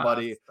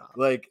somebody.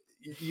 Like,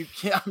 you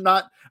can't, I'm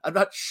not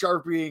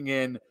Sharpieing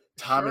in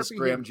Thomas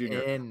Graham Jr.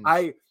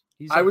 I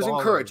was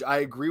encouraged. I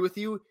agree with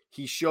you.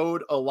 He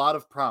showed a lot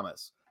of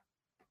promise.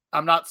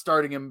 I'm not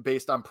starting him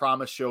based on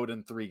promise showed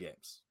in 3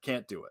 games.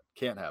 Can't do it.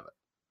 Can't have it.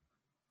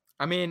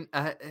 I mean,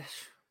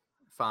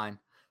 fine.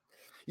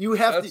 You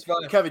have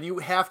to, Kevin, you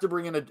have to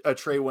bring in a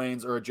Trey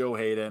Waynes or a Joe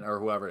Hayden or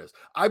whoever it is.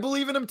 I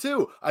believe in him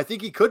too. I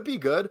think he could be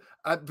good.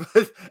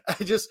 But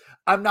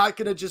I'm not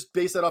going to just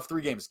base that off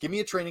 3 games. Give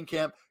me a training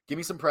camp. Give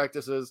me some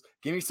practices.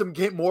 Give me some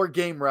more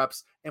game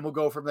reps, and we'll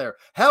go from there.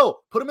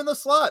 Hell, put him in the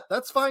slot.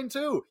 That's fine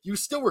too. You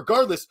still,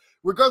 regardless,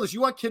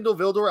 you want Kindle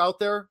Vildor out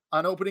there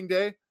on opening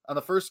day on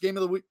the first game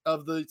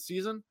of the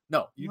season?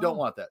 No, you don't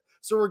want that.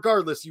 So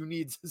regardless, you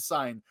need to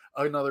sign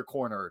another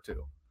corner or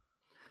 2.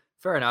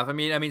 Fair enough. I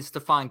mean,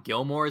 Stephon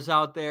Gilmore is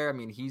out there. I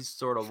mean, he's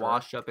sort of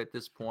washed up at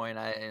this point.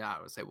 I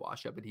would say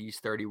washed up, but he's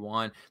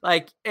 31.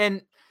 Like,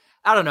 and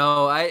I don't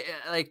know.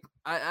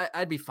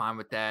 I'd be fine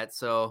with that.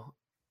 So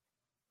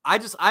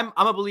I'm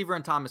a believer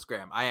in Thomas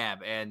Graham. I am.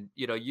 And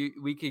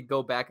we could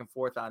go back and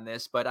forth on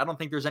this, but I don't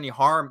think there's any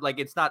harm. Like,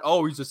 it's not,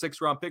 oh, he's a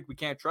 6th-round pick, we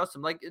can't trust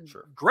him. Like,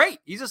 great.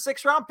 He's a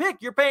 6th-round pick.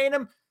 You're paying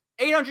him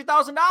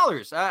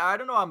 $800,000. I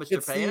don't know how much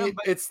they're paying him.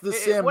 But it's the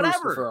Sam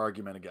Mustafa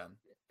argument again.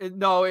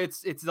 No,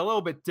 it's a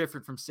little bit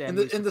different from Sam.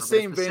 In the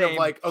same vein of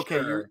like, okay,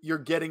 sure, you're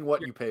getting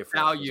what you pay for.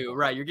 Value,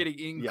 right? You're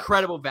getting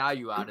incredible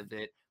value out of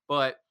it.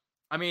 But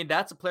I mean,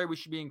 that's a player we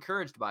should be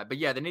encouraged by. But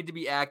yeah, they need to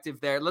be active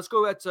there. Let's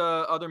go to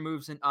other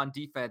moves on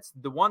defense.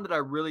 The one that I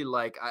really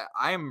like,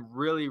 I am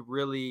really,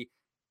 really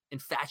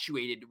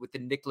infatuated with the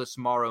Nicholas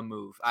Morrow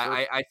move. Sure.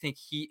 I think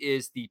he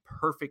is the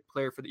perfect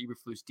player for the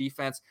Eberflus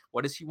defense.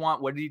 What does he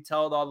want? What did he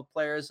tell all the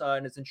players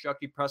in his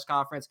introductory press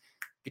conference?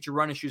 Get your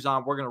running shoes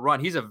on. We're going to run.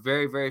 He's a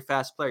very, very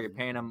fast player. You're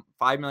paying him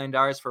 $5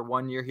 million for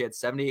 1 year. He had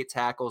 78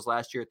 tackles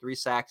last year, 3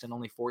 sacks in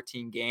only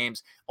 14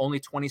 games, only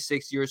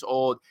 26 years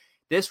old.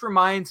 This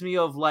reminds me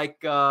of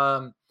like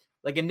a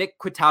Nick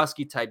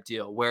Kwiatkowski type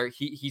deal where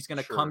he's going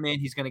to come in,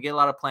 he's going to get a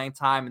lot of playing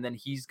time, and then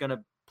he's going to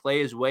play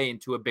his way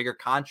into a bigger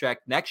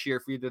contract next year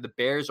for either the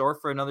Bears or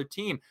for another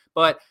team.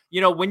 But,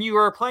 when you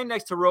are playing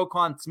next to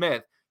Roquan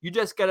Smith, you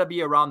just got to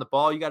be around the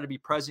ball. You got to be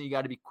present. You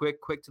got to be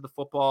quick to the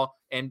football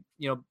and,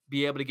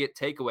 be able to get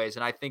takeaways.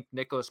 And I think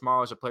Nicholas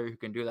Morrow is a player who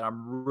can do that.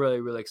 I'm really,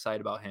 really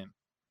excited about him.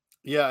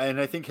 Yeah, and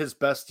I think his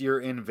best year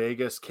in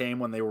Vegas came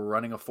when they were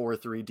running a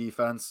 4-3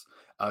 defense.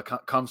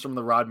 Comes from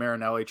the Rod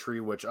Marinelli tree,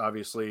 which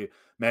obviously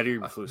Matt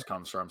Eberflus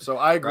comes from. So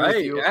I agree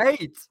with you.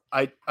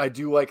 Right. I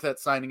do like that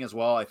signing as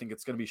well. I think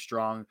it's going to be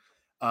strong.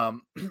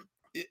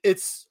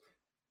 It's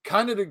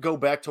kind of to go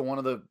back to one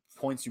of the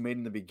points you made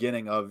in the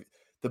beginning of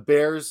the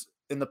Bears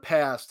in the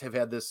past have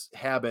had this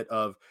habit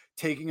of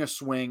taking a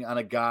swing on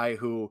a guy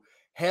who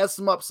has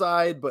some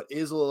upside, but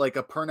is like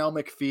a Pernell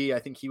McPhee. I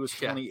think he was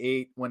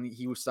 28 when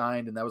he was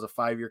signed, and that was a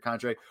 5-year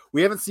contract.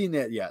 We haven't seen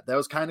that yet. That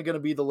was kind of going to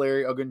be the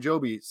Larry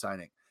Ogunjobi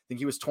signing. I think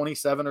he was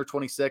 27 or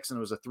 26, and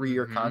it was a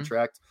 3-year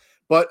contract.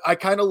 But I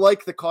kind of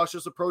like the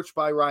cautious approach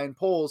by Ryan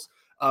Poles.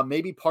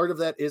 Maybe part of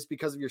that is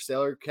because of your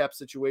salary cap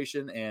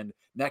situation, and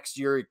next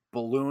year it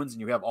balloons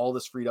and you have all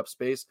this freed up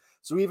space.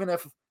 So even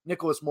if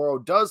Nicholas Morrow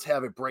does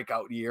have a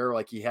breakout year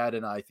like he had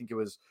in, I think it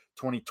was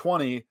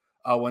 2020,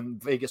 when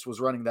Vegas was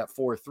running that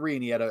 4-3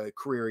 and he had a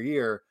career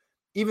year,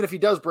 even if he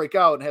does break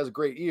out and has a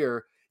great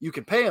year, you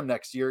can pay him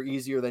next year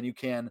easier than you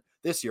can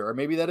this year. Or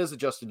maybe that is a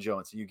Justin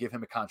Jones and you give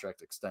him a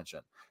contract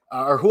extension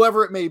or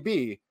whoever it may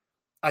be.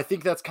 I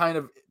think that's kind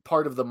of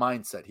part of the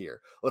mindset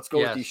here. Let's go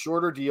with these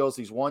shorter deals,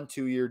 these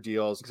 1-2 year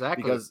deals.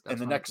 Exactly. Because in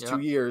the next 2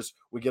 years,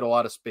 we get a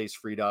lot of space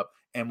freed up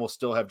and we'll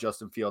still have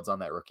Justin Fields on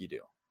that rookie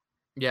deal.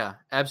 Yeah,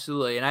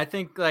 absolutely. And I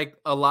think like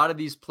a lot of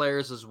these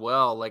players as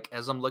well, like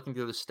as I'm looking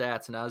through the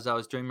stats and as I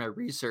was doing my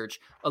research,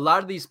 a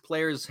lot of these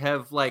players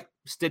have like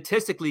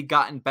statistically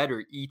gotten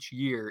better each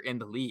year in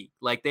the league.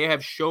 Like they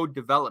have showed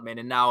development,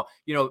 and now,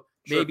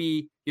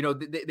 maybe,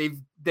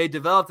 they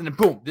developed and then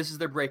boom, this is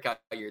their breakout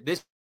year.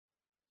 This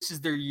is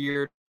their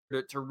year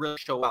to really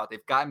show out.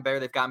 They've gotten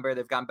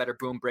better,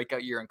 boom,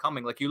 breakout year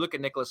incoming. Like you look at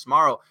Nicholas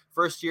Morrow,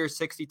 first year,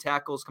 60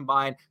 tackles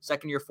combined,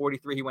 second year,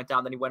 43, he went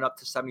down, then he went up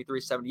to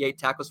 73, 78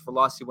 tackles for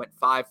loss. He went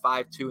 5,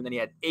 2, and then he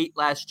had 8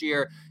 last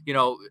year.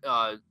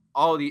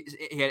 All of these,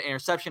 he had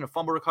interception and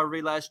fumble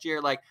recovery last year,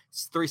 like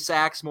 3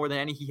 sacks more than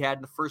any he had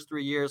in the first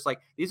 3 years. Like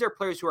these are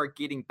players who are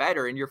getting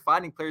better, and you're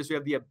finding players who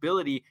have the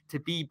ability to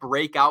be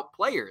breakout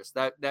players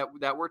that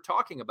we're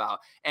talking about.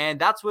 And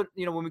that's what,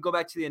 when we go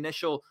back to the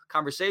initial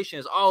conversation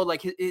is,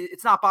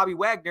 it's not Bobby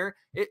Wagner.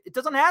 It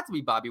doesn't have to be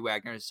Bobby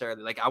Wagner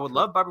necessarily. Like I would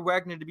love Bobby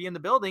Wagner to be in the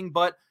building,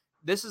 but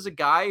this is a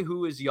guy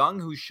who is young,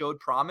 who showed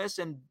promise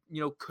and,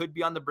 could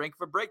be on the brink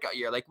of a breakout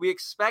year. Like we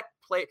expect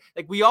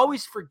we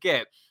always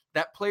forget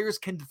that players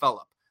can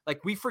develop.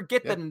 Like we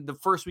forget that in the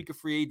first week of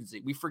free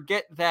agency. We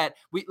forget that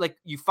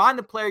you find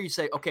the player, you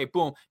say, okay,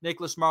 boom,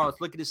 Nicholas Morrow, let's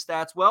look at his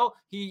stats. Well,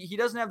 he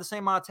doesn't have the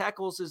same amount of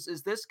tackles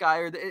as this guy,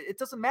 or it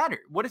doesn't matter.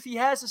 What if he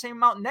has the same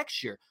amount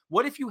next year?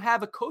 What if you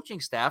have a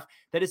coaching staff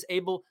that is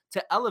able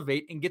to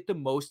elevate and get the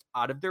most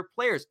out of their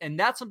players? And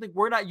that's something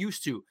we're not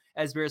used to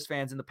as Bears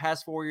fans in the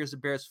past 4 years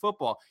of Bears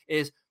football.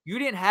 Is you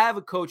didn't have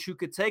a coach who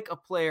could take a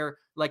player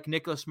like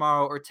Nicholas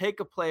Morrow or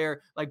take a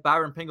player like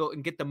Byron Pringle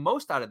and get the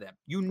most out of them.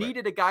 You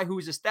needed a guy who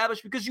was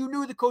established because you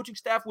knew the coaching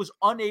staff was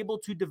unable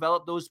to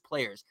develop those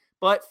players.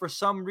 But for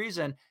some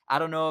reason, I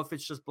don't know if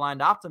it's just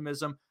blind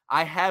optimism,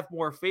 I have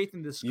more faith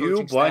in this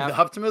coaching staff. Blind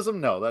optimism?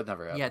 No, that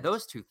never happened. Yeah,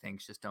 those two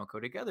things just don't go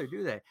together,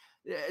 do they?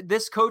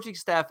 This coaching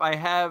staff, I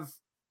have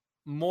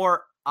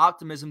more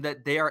optimism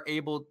that they are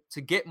able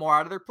to get more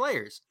out of their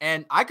players.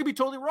 And I could be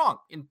totally wrong.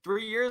 In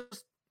 3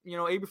 years,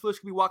 Eberflus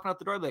could be walking out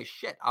the door like,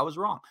 shit, I was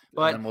wrong.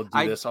 But and then we'll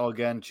do this all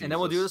again. Jesus. And then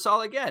we'll do this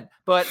all again.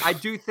 But I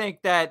do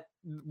think that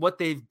what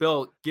they've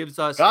built gives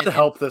us God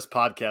help this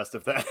podcast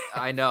if that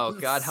I know.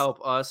 God help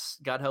us.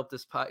 God help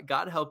this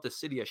God help the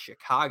city of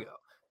Chicago.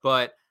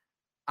 But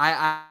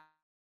I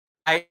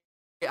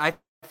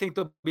think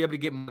they'll be able to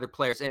get more other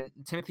players. And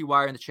Timothy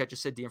Wire in the chat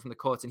just said Dean from the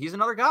Colts, and he's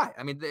another guy.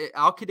 I mean,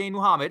 Al-Qaeda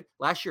Muhammad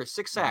last year,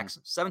 6 sacks,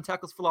 7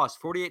 tackles for loss,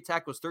 48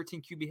 tackles,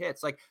 13 QB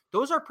hits. Like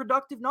those are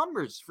productive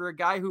numbers for a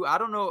guy who I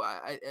don't know.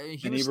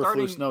 He was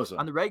starting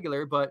on the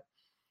regular, but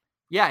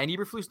yeah, and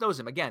Eberflus knows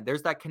him. Again,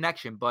 there's that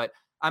connection. But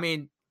I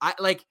mean,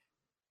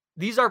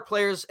 these are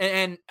players,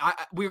 and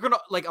we're gonna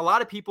a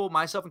lot of people,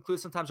 myself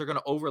included, sometimes are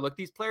gonna overlook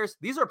these players.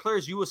 These are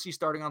players you will see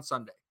starting on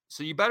Sunday.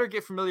 So you better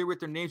get familiar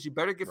with their names. You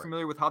better get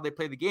familiar with how they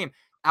play the game.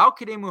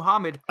 Al-Qaeda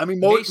Muhammad. I mean,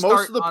 most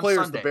of the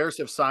players the Bears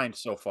have signed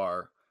so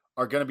far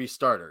are going to be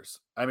starters.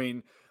 I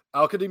mean,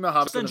 Al-Qaeda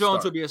Muhammad. Justin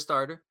Jones would be a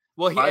starter.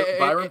 Well,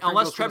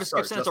 unless Travis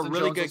Gibson has a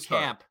really good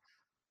camp,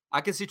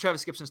 I can see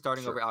Travis Gibson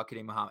starting over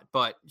Al-Qaeda Muhammad.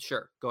 But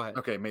sure, go ahead.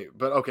 Okay, maybe,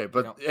 but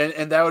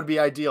and that would be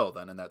ideal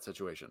then in that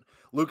situation.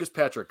 Lucas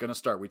Patrick going to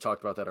start. We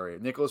talked about that already.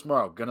 Nicholas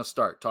Morrow going to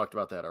start. Talked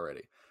about that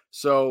already.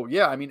 So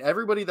yeah, I mean,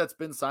 everybody that's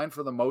been signed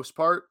for the most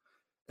part,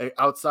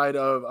 outside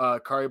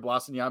of Kari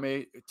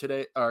Blasanyame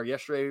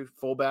yesterday,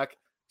 fullback.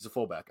 He's a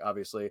fullback,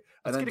 obviously.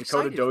 And then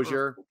Dakota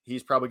Dozier,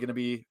 he's probably going to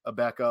be a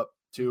backup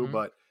too. Mm-hmm.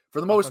 But for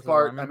the most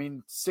part, I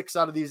mean, 6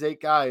 out of these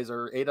 8 guys,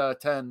 or 8 out of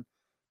 10,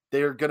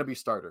 they're going to be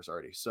starters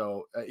already.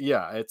 So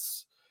yeah,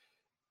 it's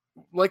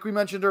like we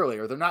mentioned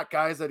earlier. They're not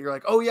guys that you're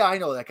like, oh yeah, I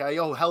know that guy.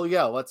 Oh, hell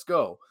yeah, let's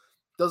go.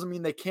 Doesn't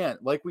mean they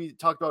can't. Like we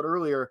talked about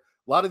earlier,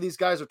 a lot of these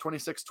guys are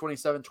 26,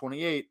 27,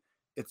 28.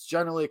 It's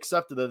generally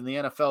accepted that in the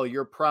NFL,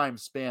 your prime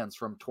spans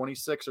from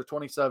 26 or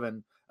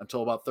 27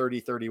 until about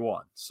 30,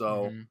 31.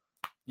 So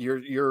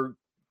you're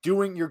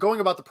going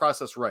about the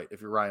process right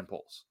if you're Ryan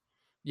Poles.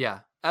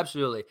 Yeah,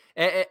 absolutely.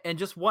 And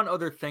just one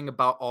other thing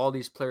about all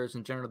these players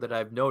in general that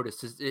I've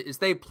noticed is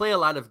they play a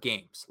lot of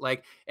games.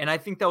 And I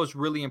think that was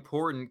really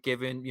important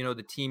given,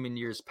 the team in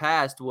years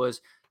past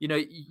was,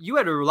 you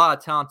had a lot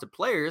of talented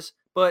players,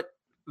 but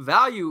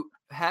value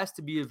has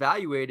to be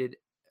evaluated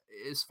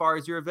as far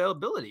as your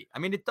availability. I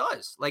mean, it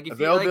does.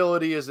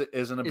 Availability is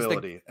an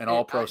ability in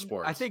all pro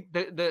sports. I think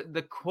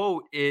the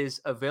quote is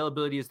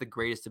availability is the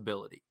greatest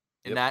ability.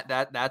 And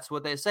that's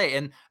what they say.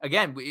 And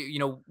again,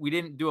 we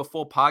didn't do a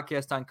full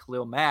podcast on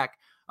Khalil Mack.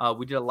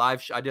 We did a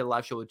live show. I did a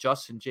live show with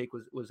Justin. Jake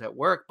was at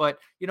work, but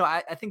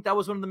I think that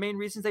was one of the main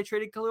reasons they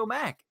traded Khalil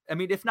Mack. I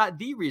mean, if not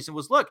the reason,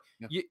 was look,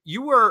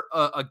 you were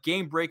a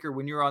game breaker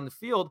when you were on the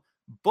field,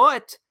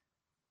 but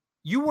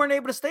you weren't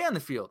able to stay on the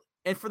field.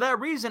 And for that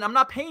reason, I'm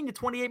not paying you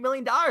 $28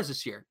 million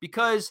this year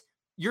because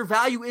your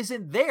value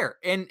isn't there.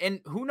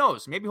 And who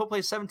knows? Maybe he'll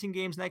play 17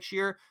 games next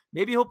year.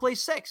 Maybe he'll play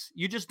 6.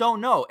 You just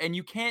don't know. And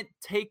you can't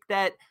take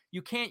that.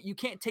 You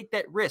can't take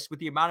that risk with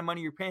the amount of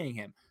money you're paying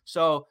him.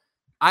 So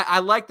I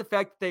like the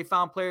fact that they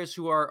found players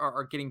who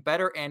are getting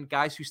better and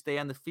guys who stay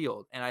on the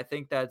field. And I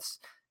think that's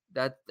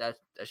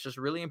just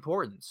really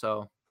important.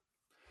 So.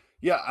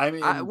 Yeah, I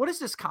mean, what is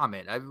this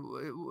comment?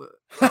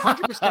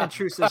 100%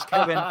 true, says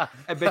Kevin.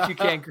 I bet you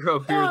can't grow a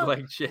beard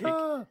like Jake.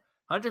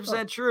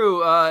 100% true.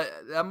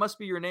 That must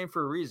be your name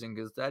for a reason,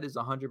 because that is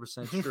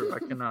 100% true. I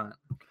cannot.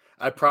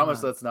 I promise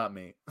that's not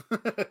me.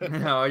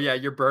 No, yeah,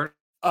 you're burnt.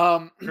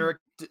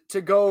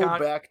 To go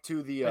back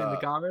to the in the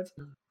comments.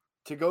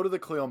 To go to the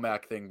Khalil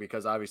Mack thing,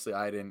 because obviously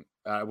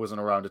I wasn't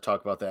around to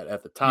talk about that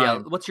at the time. Yeah,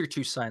 what's your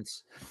 2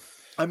 cents?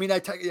 I mean,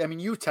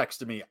 you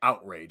texted me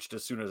outraged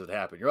as soon as it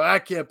happened. You're like, I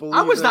can't believe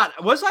I was this.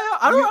 Not. Was I?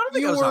 I don't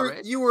think I was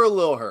outraged. You were a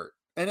little hurt,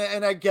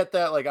 and I get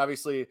that,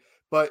 obviously.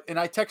 But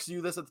I texted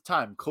you this at the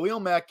time. Khalil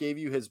Mack gave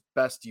you his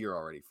best year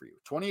already for you,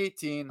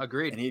 2018.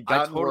 Agreed. And he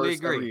got worse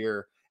every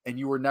year, and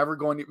you were never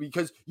going to,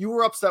 because you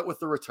were upset with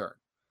the return.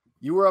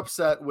 You were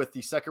upset with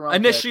the second round.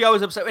 Initially, I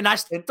was upset, and I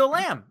still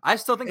am. I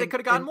still think they could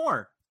have gotten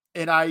more.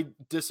 And I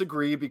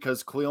disagree,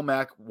 because Khalil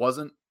Mack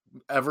wasn't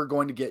ever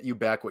going to get you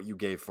back what you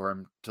gave for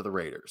him to the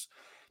Raiders.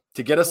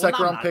 To get a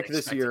second round pick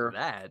this year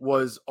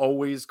was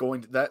always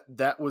going to,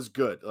 that was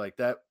good.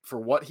 That for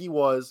what he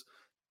was,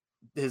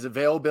 his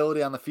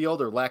availability on the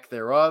field or lack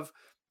thereof,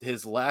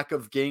 his lack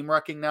of game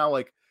wrecking now,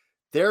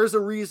 there's a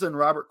reason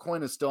Robert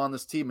Quinn is still on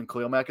this team and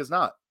Khalil Mack is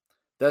not.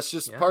 That's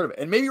just part of it.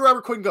 And maybe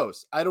Robert Quinn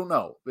goes. I don't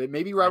know.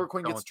 Maybe Robert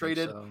Quinn gets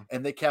traded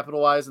and they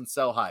capitalize and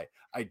sell high.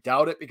 I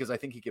doubt it because I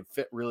think he could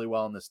fit really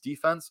well in this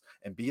defense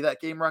and be that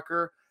game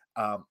wrecker.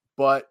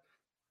 But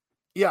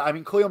yeah, I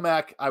mean, Khalil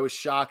Mack, I was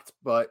shocked,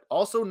 but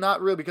also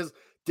not really because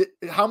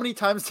how many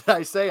times did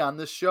I say on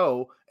this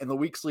show in the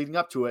weeks leading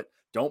up to it,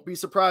 don't be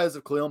surprised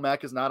if Khalil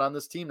Mack is not on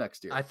this team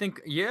next year. I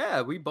think,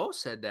 we both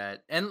said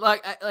that. And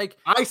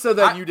I said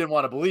that and you didn't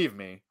want to believe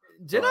me.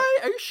 Did I?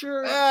 Are you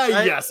sure?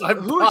 Yes,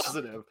 I'm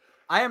positive.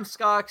 I am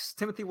Scox,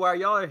 Timothy Wire.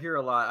 Y'all are here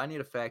a lot. I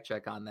need a fact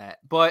check on that.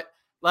 But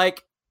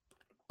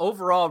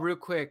overall, real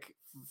quick,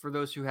 for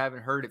those who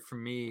haven't heard it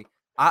from me,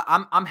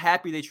 I'm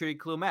happy they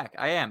traded Khalil Mack.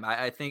 I am.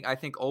 I think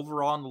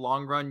overall in the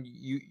long run,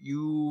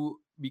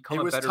 you become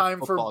a better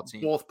football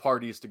team. It was time for both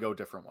parties to go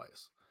different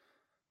ways.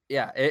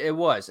 Yeah, it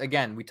was.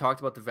 Again, we talked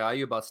about the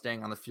value about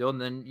staying on the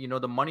field, and then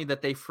the money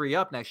that they free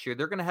up next year.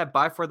 They're going to have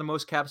by far the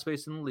most cap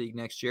space in the league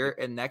next year,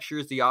 and next year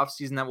is the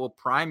offseason that will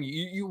prime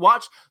you. You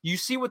watch, you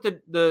see what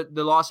the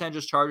Los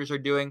Angeles Chargers are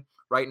doing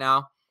right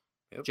now.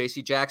 Yep.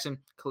 J.C. Jackson,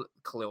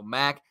 Khalil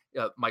Mack,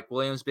 Mike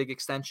Williams, big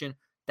extension.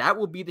 That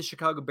will be the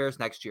Chicago Bears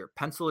next year.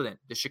 Pencil it in.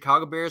 The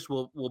Chicago Bears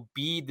will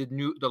be the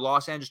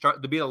Los Angeles.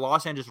 They'll be the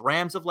Los Angeles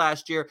Rams of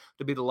last year.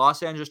 They'll be the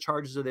Los Angeles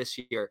Chargers of this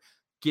year,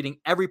 getting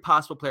every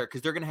possible player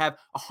because they're going to have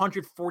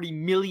 $140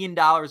 million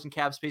in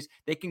cap space.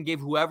 They can give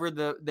however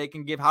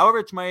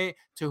much money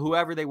to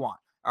whoever they want.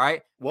 All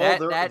right. Well,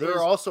 there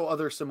are also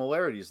other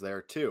similarities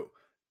there too.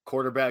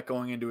 Quarterback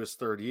going into his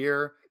third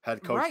year,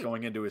 head coach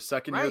going into his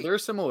second year. There are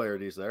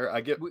similarities there.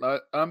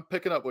 I'm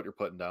picking up what you're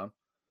putting down.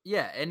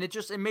 Yeah, and it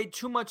made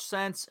too much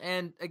sense.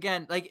 And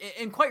again,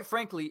 and quite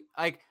frankly,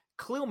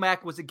 Khalil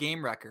Mack was a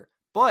game wrecker.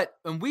 But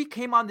when we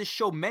came on this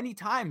show many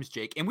times,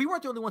 Jake, and we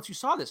weren't the only ones who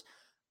saw this.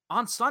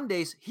 On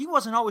Sundays, he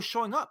wasn't always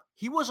showing up.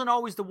 He wasn't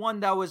always the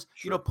one that was,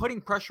 putting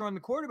pressure on the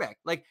quarterback.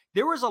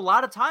 There was a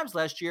lot of times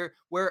last year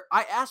where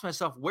I asked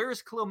myself, where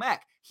is Khalil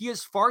Mack? He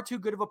is far too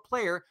good of a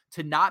player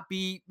to not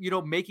be,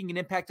 making an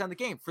impact on the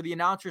game, for the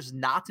announcers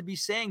not to be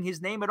saying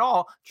his name at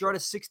all throughout a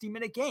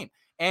 60-minute game.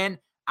 And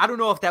I don't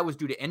know if that was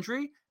due to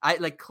injury.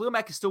 Khalil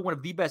Mack is still one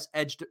of the best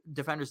edge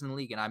defenders in the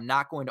league, and I'm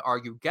not going to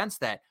argue against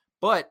that.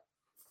 But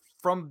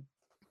from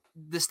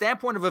the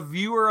standpoint of a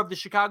viewer of the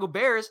Chicago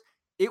Bears,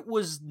 it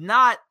was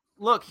not,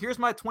 look, here's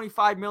my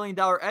 $25 million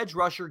edge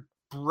rusher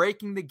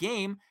breaking the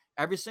game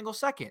every single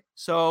second.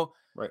 So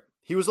right.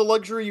 He was a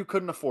luxury you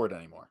couldn't afford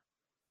anymore.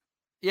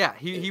 Yeah,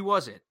 he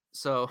wasn't.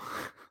 So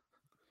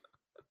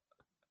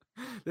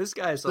this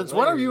guy is Since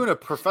when are you in a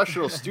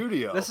professional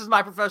studio? This is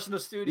my professional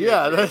studio.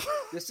 Yeah.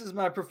 This is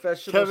my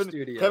professional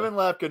studio. Kevin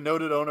Lapka,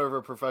 noted owner of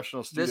a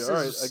professional studio. This All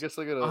is right, I guess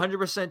I got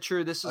 100%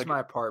 true. This is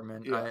my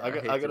apartment. Yeah,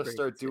 I got to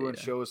start doing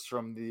shows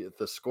from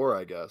the Score,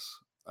 I guess.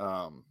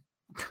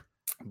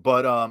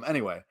 But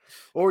anyway,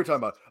 what were we talking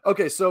about?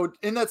 Okay, so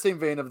in that same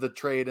vein of the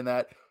trade and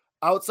that,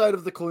 outside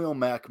of the Khalil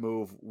Mack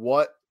move,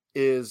 what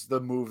is the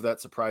move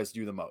that surprised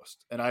you the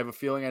most? And I have a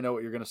feeling I know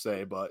what you're going to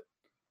say, but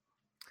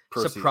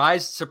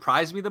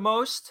surprised me the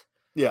most?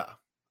 Yeah.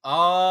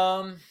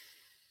 Either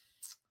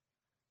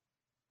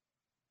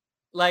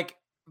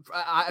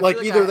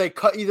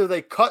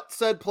they cut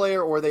said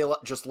player or they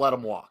just let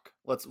him walk.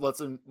 Let's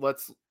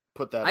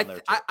put that in there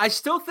too. I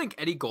still think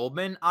Eddie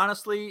Goldman,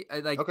 honestly,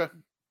 okay.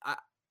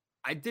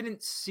 I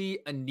didn't see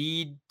a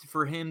need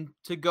for him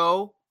to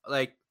go.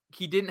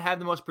 He didn't have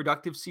the most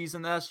productive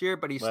season last year,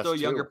 but he's still a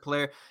younger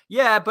player.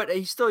 Yeah, but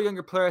he's still a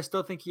younger player. I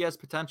still think he has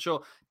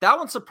potential. That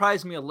one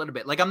surprised me a little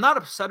bit. I'm not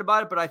upset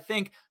about it, but I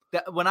think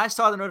that when I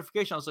saw the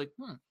notification, I was like,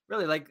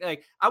 really?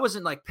 I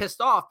wasn't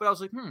pissed off, but I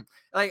was like,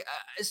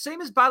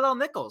 same as Bilal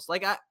Nichols.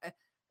 That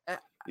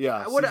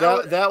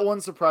one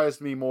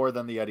surprised me more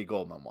than the Eddie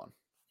Goldman one.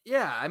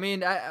 Yeah, I mean,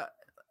 that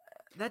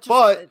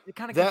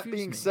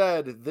being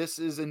said, this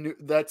is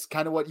that's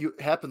kind of what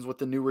happens with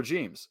the new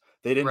regimes.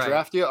 They didn't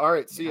draft you. All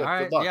right, see you. All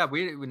right, good luck. yeah,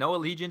 we no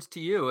allegiance to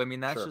you. I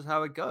mean, that's just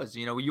how it goes.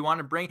 You want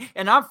to bring,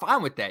 and I'm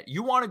fine with that.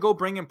 You want to go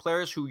bring in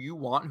players who you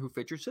want, who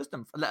fit your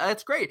system.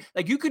 That's great.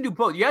 You can do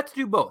both. You have to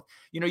do both.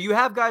 You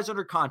have guys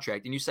under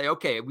contract, and you say,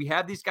 okay, we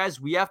have these guys.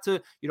 We have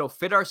to,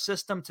 fit our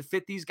system to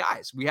fit these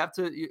guys. We have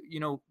to,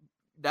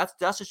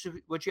 that's just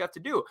what you have to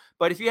do.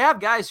 But if you have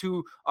guys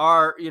who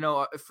are,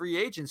 free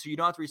agents who you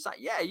don't have to resign,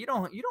 you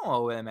don't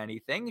owe them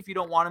anything. If you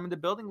don't want them in the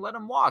building, let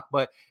them walk.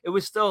 But it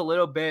was still a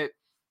little bit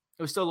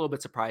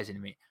surprising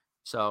to me.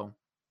 So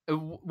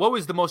what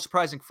was the most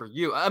surprising for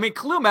you? I mean,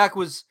 Khalil Mack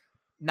was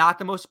not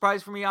the most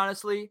surprising for me,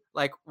 honestly.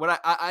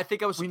 What I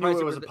think I was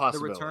surprised with the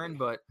return,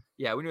 but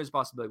yeah, we knew it was a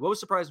possibility. What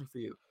was surprising for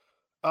you?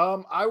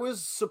 I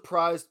was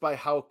surprised by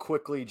how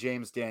quickly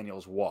James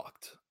Daniels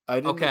walked. I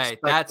didn't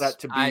expect that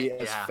to be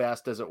as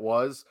fast as it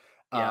was.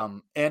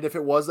 And if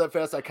it was that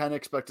fast, I kind of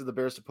expected the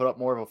Bears to put up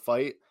more of a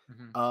fight.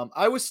 Mm-hmm.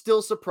 I was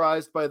still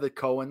surprised by the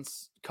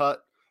Cohen's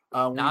cut.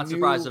 Not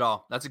surprised at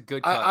all. That's a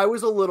good cut. I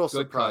was a little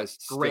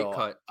surprised. Great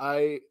cut.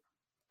 I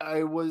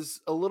was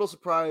a little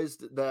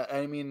surprised that,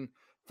 I mean,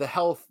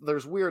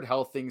 there's weird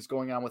health things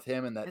going on with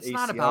him and that it's ACL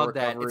not about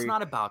recovery. That. It's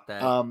not about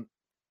that.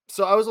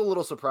 So I was a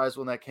little surprised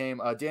when that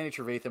came. Danny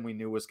Trevathan we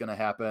knew was going to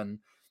happen.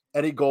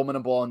 Eddie Goldman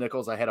and Bilal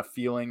Nichols, I had a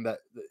feeling that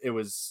it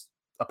was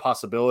a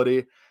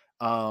possibility.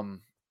 But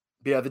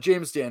yeah, the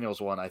James Daniels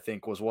one, I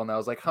think, was one that I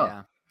was like, huh.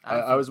 Yeah,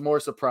 I was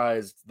more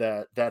surprised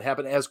that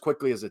happened as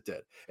quickly as it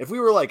did. If we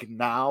were like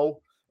now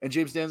and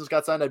James Daniels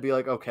got signed, I'd be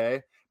like,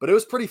 okay. But it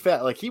was pretty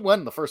fast. Like he went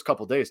in the first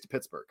couple days to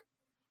Pittsburgh.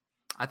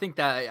 He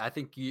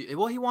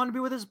wanted to be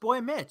with his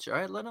boy Mitch. All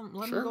right, let him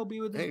go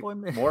be with his boy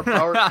Mitch. More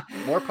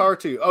power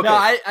to you. Okay. No,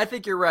 I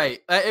think you're right.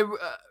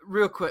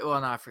 Real quick.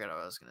 Well, no, I forgot what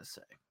I was gonna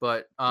say,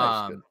 but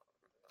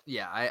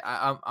yeah,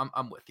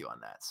 I'm with you on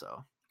that.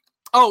 So,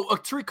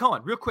 Tariq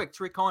Cohen, real quick.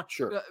 Tariq Cohen,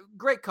 sure,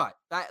 great cut.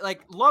 I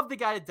love the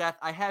guy to death.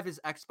 I have his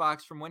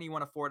Xbox from when he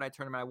won a Fortnite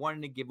tournament. I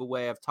wanted to give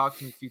away. I've talked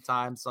to him a few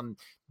times on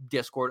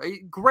Discord.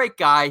 Great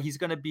guy. He's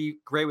going to be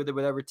great with it,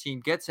 whatever team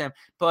gets him.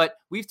 But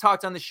we've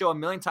talked on the show a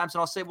million times, and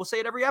we'll say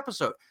it every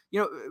episode.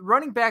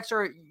 Running backs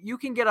you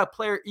can get a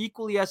player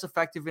equally as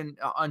effective in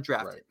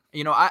undrafted.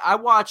 Right. I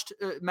watched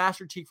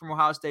Master Teague from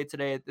Ohio State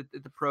today at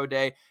the pro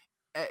day.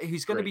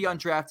 He's going to be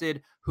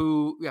undrafted,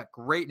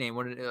 great name,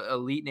 one of the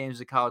elite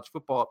names of college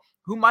football,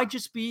 who might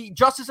just be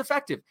just as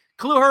effective.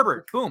 Khalil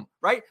Herbert, boom,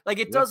 right? Like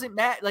it doesn't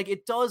matter. Like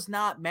it does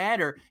not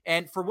matter.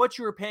 And for what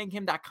you were paying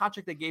him, that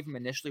contract they gave him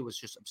initially was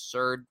just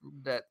absurd.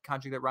 That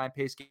contract that Ryan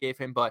Pace gave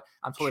him, but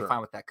I'm totally fine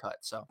with that cut.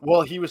 So,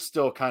 well, he was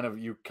still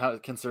you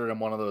considered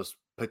him one of those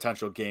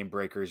potential game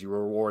breakers. You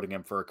were rewarding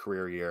him for a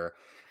career year,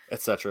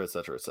 et cetera, et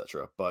cetera, et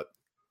cetera. But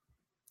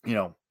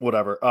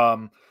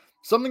whatever.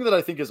 Something that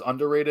I think is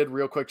underrated,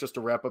 real quick, just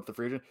to wrap up the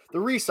free agent, the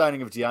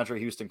re-signing of DeAndre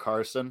Houston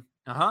Carson.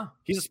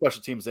 He's a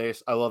special teams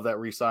ace. I love that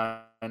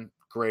re-sign.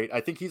 Great. I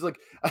think he's like,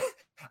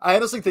 I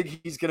honestly think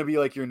he's going to be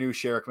like your new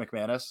Sherrick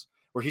McManus,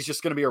 where he's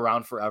just going to be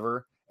around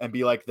forever and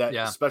be like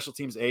that special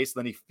teams ace.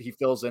 Then he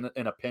fills in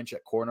a pinch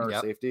at corner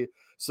or safety.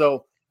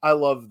 So I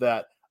love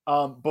that.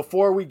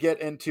 Before we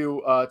get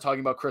into talking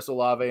about Chris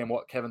Olave and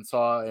what Kevin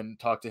saw and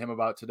talked to him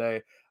about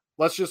today,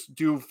 let's just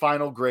do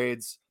final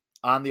grades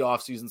on the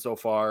offseason so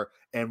far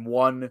and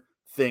one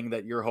thing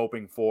that you're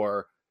hoping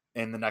for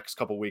in the next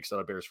couple weeks out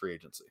of Bears free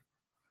agency.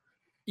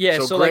 Yeah.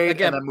 So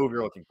grade and then move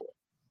you're looking for.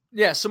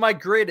 Yeah. So my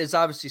grade is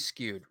obviously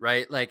skewed,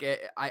 right? Like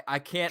I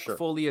can't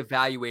fully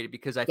evaluate it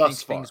because I think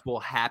things will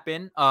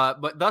happen.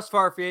 But thus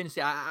far free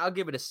agency, I'll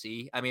give it a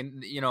C. I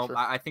mean,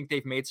 I think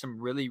they've made some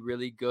really,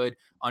 really good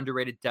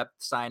underrated depth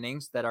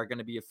signings that are going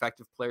to be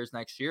effective players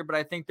next year. But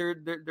I think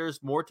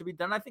there's more to be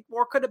done. I think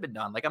more could have been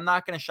done. Like I'm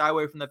not going to shy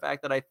away from the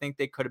fact that I think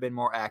they could have been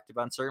more active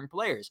on certain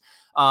players.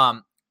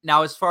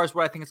 Now, as far as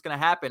what I think is going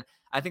to happen,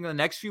 I think in the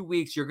next few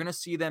weeks, you're going to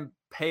see them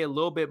pay a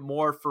little bit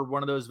more for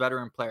one of those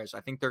veteran players.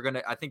 I think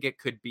it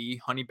could be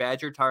Honey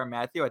Badger, Tyrann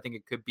Mathieu. I think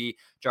it could be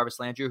Jarvis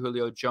Landry,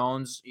 Julio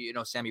Jones,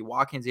 Sammy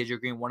Watkins,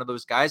 AJ Green, one of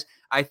those guys.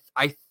 I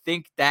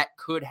think that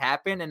could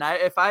happen. And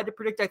if I had to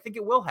predict, I think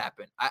it will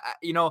happen.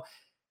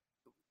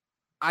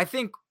 I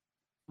think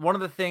one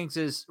of the things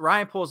is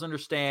Ryan Poles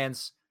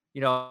understands,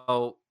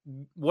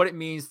 what it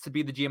means to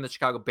be the GM of the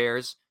Chicago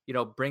Bears.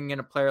 Bringing in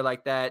a player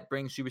like that,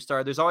 bring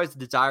superstar. There's always a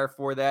desire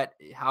for that,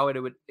 how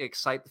it would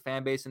excite the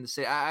fan base in the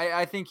city.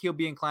 I think he'll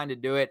be inclined to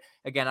do it.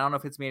 Again, I don't know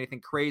if it's me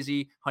anything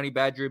crazy. Honey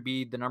Badger would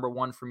be the number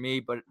one for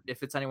me, but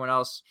if it's anyone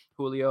else,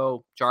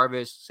 Julio,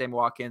 Jarvis, Sammy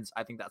Watkins,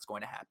 I think that's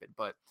going to happen.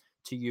 But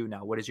to you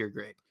now, what is your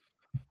grade?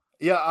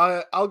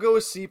 Yeah, I'll go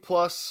with C+.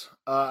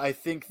 I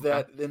think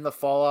that in the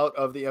fallout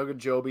of the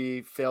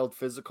Ogunjobi failed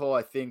physical,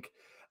 I think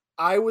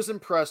I was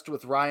impressed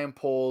with Ryan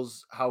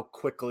Poles, how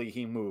quickly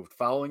he moved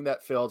following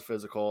that failed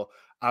physical.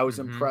 I was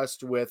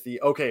impressed with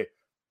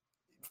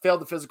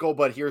failed the physical,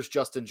 but here's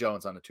Justin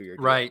Jones on a 2-year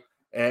deal. Right.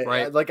 And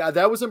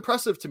that was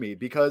impressive to me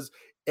because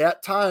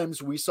at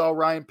times we saw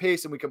Ryan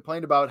Pace and we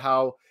complained about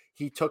how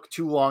he took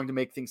too long to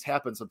make things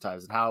happen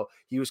sometimes and how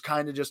he was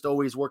kind of just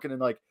always working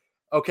in and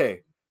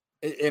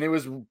it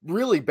was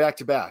really back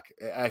to back.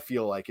 I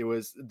feel like it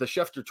was the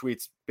Schefter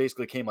tweets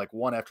basically came like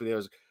one after the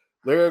other.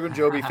 Larry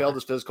Ogunjobi failed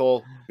his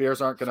physical.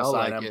 Bears aren't going to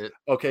sign him.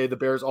 Okay, the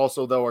Bears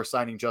also, though, are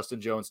signing Justin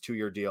Jones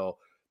 2-year deal.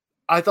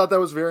 I thought that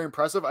was very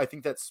impressive. I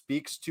think that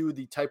speaks to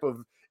the type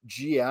of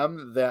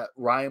GM that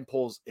Ryan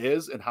Poles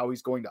is and how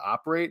he's going to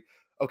operate.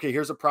 Okay,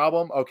 here's a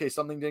problem. Okay,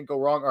 something didn't go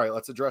wrong. All right,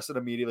 let's address it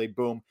immediately.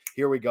 Boom,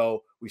 here we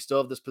go. We still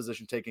have this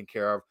position taken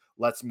care of.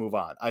 Let's move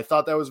on. I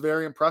thought that was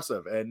very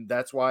impressive, and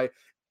that's why,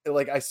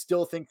 I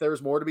still think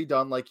there's more to be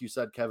done, like you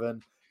said,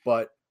 Kevin,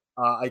 but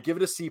I give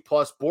it a C+,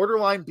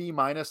 borderline B-,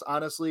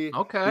 honestly.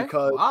 Okay.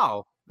 Because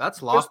wow,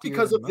 that's lofty. Just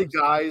because of the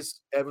guys,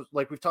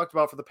 like we've talked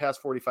about for the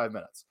past 45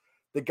 minutes,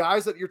 the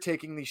guys that you're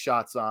taking these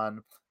shots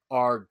on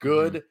are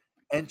good,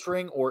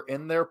 entering or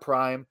in their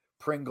prime.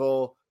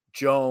 Pringle,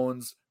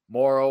 Jones,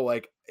 Morrow,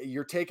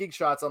 you're taking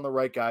shots on the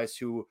right guys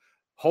who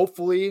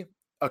hopefully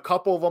a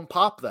couple of them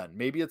pop. Then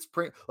maybe it's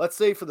let's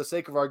say for the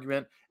sake of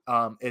argument,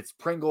 it's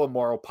Pringle and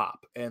Morrow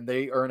pop and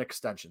they earn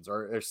extensions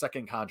or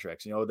second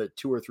contracts, the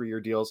 2 or 3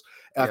 year deals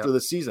after the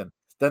season.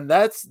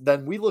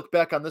 Then we look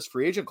back on this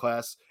free agent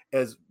class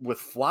as with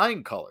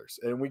flying colors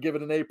and we give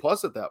it an A+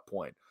 at that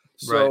point.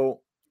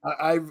 So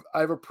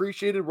I've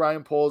appreciated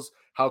Ryan Poles,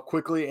 how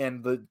quickly,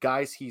 and the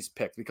guys he's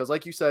picked, because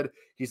like you said,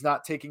 he's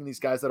not taking these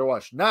guys that are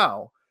washed.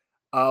 Now,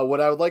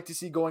 what I would like to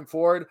see going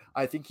forward,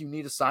 I think you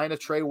need to sign a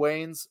Trey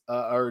Waynes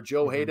or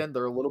Joe Hayden.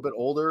 They're a little bit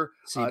older.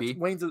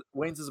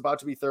 Waynes is about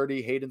to be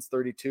 30. Hayden's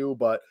 32,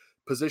 but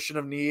position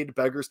of need,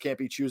 beggars can't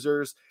be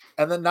choosers.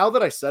 And then now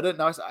that I said it,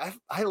 now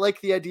I like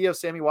the idea of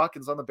Sammy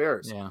Watkins on the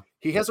Bears. Yeah.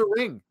 He has a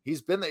ring.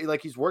 He's been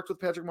like, he's worked with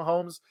Patrick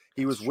Mahomes.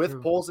 He was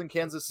with Poles in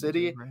Kansas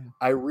City.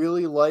 I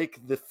really like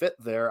the fit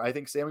there. I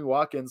think Sammy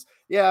Watkins,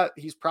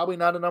 he's probably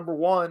not a number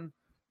one,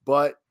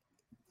 but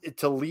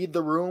to lead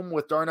the room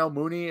with Darnell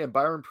Mooney and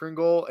Byron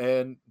Pringle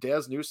and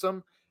Daz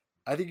Newsome,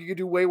 I think you could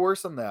do way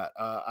worse than that.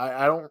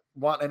 I don't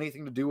want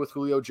anything to do with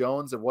Julio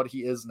Jones and what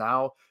he is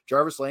now.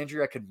 Jarvis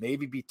Landry, I could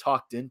maybe be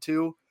talked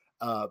into,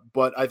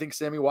 but I think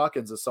Sammy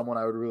Watkins is someone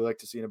I would really like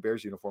to see in a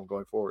Bears uniform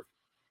going forward.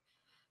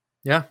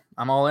 Yeah,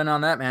 I'm all in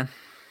on that, man.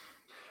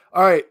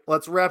 All right,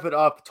 let's wrap it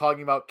up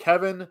talking about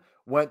Kevin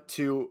went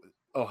to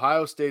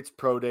Ohio State's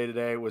pro day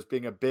today, was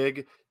being a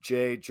big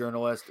J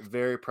journalist.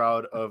 Very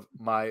proud of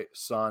my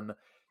son.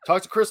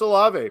 Talked to Chris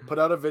Olave, put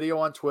out a video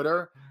on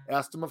Twitter,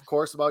 asked him, of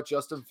course, about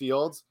Justin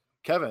Fields.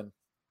 Kevin,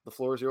 the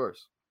floor is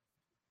yours.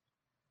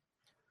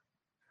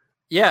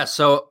 Yeah,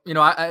 so,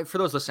 I for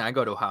those listening, I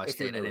go to Ohio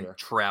State. I didn't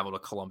travel to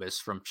Columbus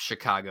from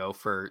Chicago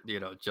for,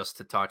 just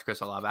to talk to Chris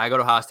Olave. I go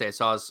to Ohio State,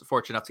 so I was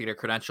fortunate enough to get a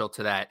credential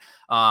to that.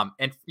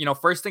 And,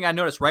 first thing I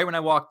noticed right when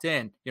I walked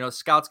in,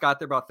 scouts got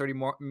there about 30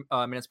 more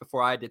minutes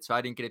before I did, so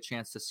I didn't get a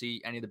chance to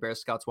see any of the Bears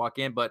scouts walk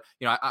in. But,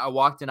 I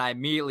walked in, I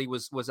immediately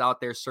was out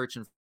there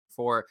searching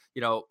for,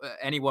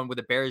 anyone with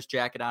a Bears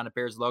jacket on, a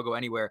Bears logo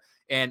anywhere.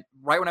 And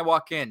right when I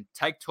walk in,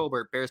 Tyke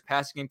Tolbert, Bears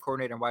passing game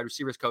coordinator and wide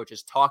receivers coach,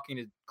 is talking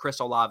to Chris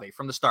Olave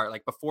from the start,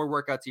 like before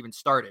workouts even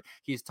started.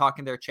 He's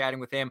talking there, chatting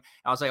with him.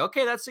 I was like,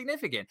 okay, that's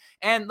significant.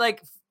 And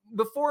like,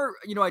 before,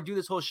 I do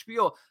this whole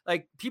spiel,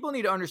 like, people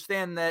need to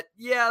understand that,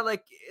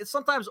 it's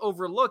sometimes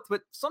overlooked,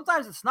 but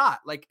sometimes it's not.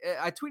 Like,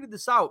 I tweeted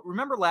this out.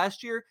 Remember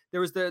last year,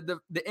 there was the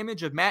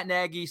image of Matt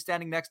Nagy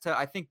standing next to,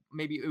 I think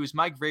maybe it was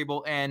Mike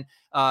Vrabel, and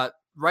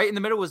right in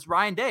the middle was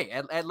Ryan Day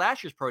at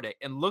last year's pro day.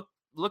 And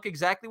look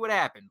exactly what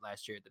happened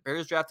last year. The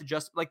Bears drafted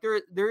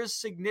there is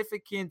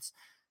significant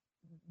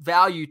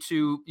value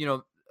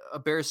to, a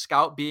Bears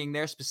scout being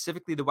there,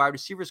 specifically the wide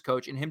receivers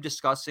coach, and him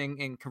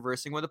discussing and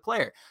conversing with a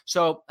player.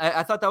 So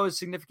I thought that was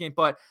significant.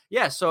 But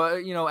yeah, so,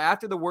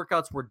 after the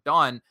workouts were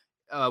done,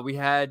 we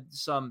had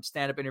some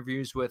stand-up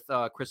interviews with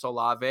Chris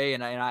Olave,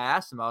 and I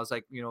asked him, I was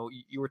like, you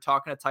were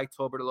talking to Tyke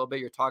Tolbert a little bit.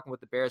 You're talking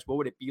with the Bears. What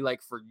would it be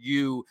like for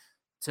you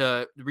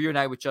to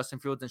reunite with Justin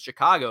Fields in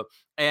Chicago?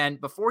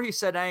 And before he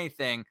said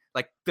anything,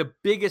 like, the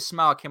biggest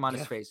smile came on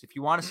his face. If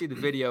you want to see the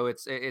video,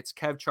 it's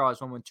Kev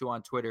Charles 112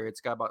 on Twitter. It's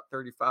got about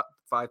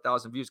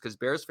 35,000 views, because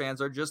Bears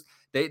fans are just,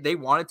 they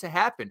want it to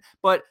happen.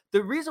 But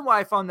the reason why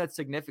I found that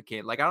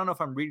significant, like, I don't know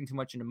if I'm reading too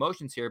much in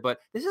emotions here, but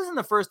this isn't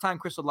the first time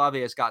Chris Olave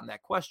has gotten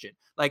that question.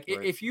 Like,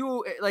 right. If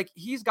you, like,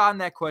 he's gotten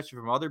that question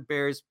from other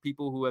Bears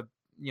people who have,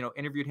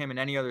 interviewed him in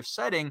any other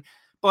setting.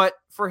 But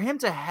for him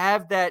to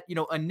have that,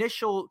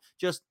 initial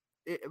just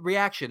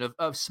reaction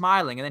of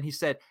smiling, and then he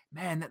said,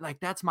 man,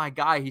 that's my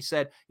guy. He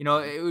said,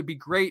 it would be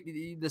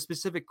great. The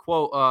specific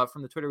quote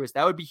from the Twitter was,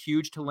 that would be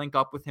huge to link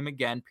up with him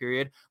again,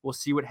 period. We'll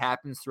see what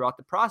happens throughout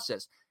the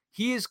process.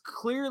 He is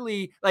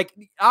clearly, like,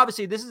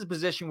 obviously this is a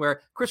position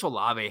where Chris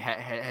Olave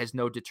has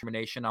no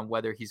determination on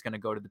whether he's going to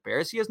go to the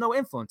Bears. He has no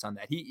influence on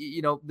that.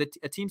 He,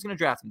 a team's going to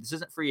draft him. This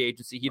isn't free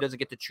agency. He doesn't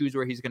get to choose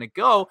where he's going to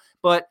go,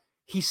 but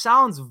he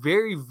sounds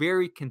very,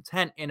 very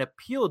content and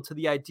appealed to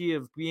the idea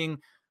of being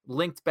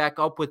linked back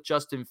up with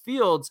Justin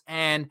Fields.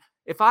 And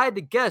if I had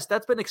to guess,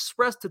 that's been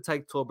expressed to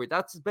Tyke Tolbert.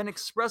 That's been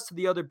expressed to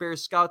the other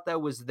Bears scout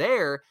that was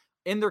there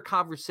in their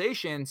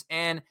conversations.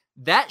 And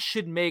that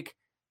should make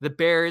the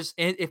Bears,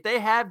 and if they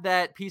have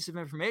that piece of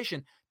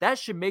information, that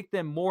should make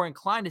them more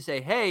inclined to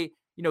say, hey,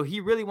 he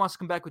really wants to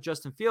come back with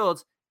Justin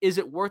Fields. Is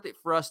it worth it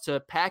for us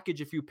to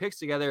package a few picks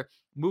together,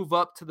 move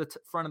up to the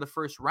front of the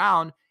first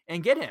round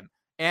and get him?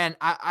 And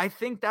I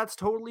think that's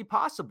totally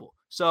possible.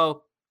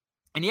 So,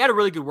 and he had a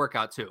really good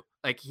workout too.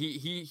 Like,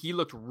 he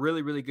looked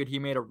really, really good. He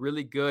made a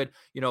really good,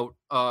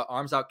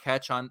 arms out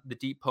catch on the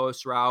deep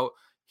post route.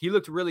 He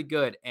looked really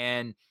good.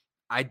 And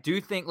I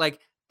do think, like,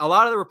 a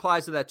lot of the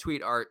replies to that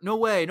tweet are, no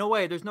way,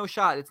 there's no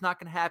shot. It's not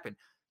going to happen.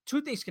 Two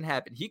things can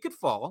happen. He could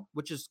fall,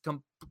 which is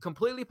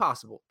completely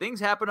possible. Things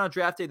happen on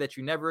draft day that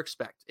you never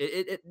expect.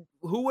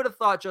 Who would have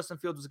thought Justin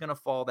Fields was going to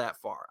fall that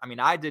far? I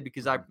mean, I did,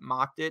 because I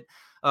mocked it.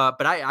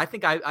 But I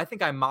think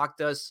I mocked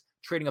us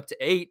trading up to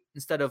 8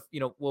 instead of,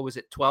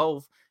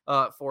 12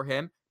 for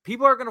him.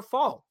 People are going to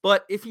fall.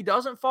 But if he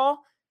doesn't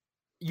fall,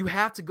 you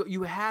have to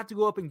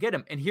go up and get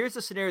him. And here's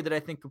the scenario that I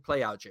think could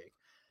play out, Jake.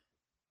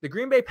 The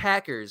Green Bay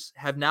Packers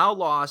have now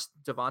lost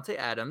Davante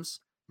Adams,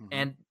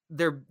 and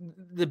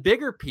the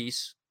bigger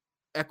piece,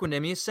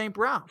 Equanimeous St.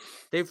 Brown.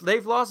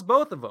 They've lost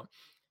both of them.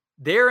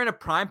 They're in a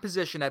prime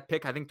position at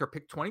pick. I think they're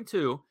pick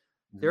 22.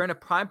 They're in a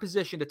prime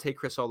position to take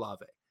Chris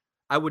Olave.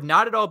 I would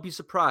not at all be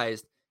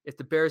surprised if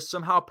the Bears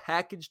somehow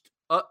packaged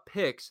up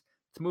picks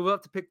to move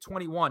up to pick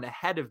 21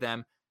 ahead of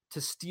them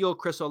to steal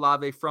Chris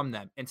Olave from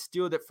them and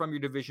steal that from your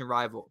division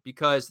rival,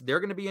 because they're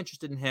going to be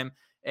interested in him.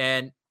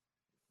 And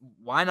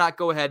why not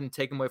go ahead and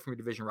take him away from your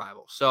division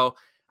rival? So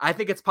I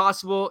think it's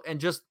possible. And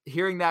just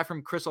hearing that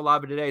from Chris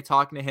Olave today,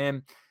 talking to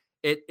him,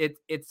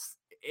 it's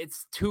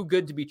too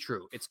good to be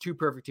true. It's too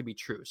perfect to be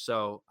true.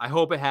 So I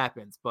hope it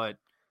happens, but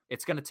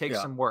it's going to take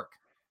some work.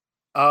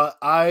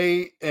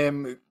 I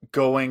am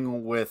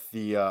going with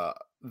the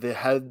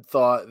head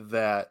thought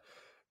that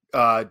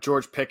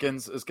George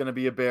Pickens is going to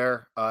be a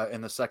Bear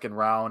in the second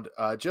round,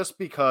 just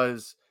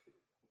because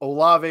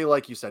Olave,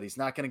 like you said, he's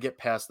not going to get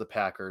past the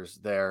Packers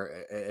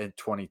there at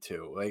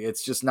 22. Like,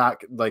 it's just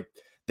not like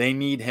they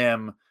need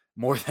him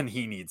more than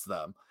he needs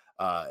them.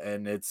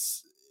 And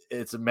it's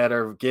a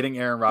matter of getting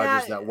Aaron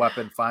Rodgers that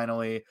weapon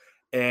finally.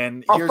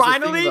 And here's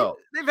finally, the thing, though.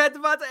 They've had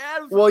Devontae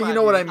Adams. Well, you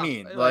know what I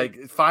mean.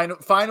 Like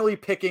finally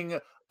picking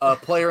a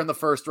player in the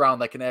first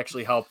round that can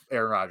actually help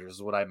Aaron Rodgers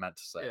is what I meant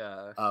to say.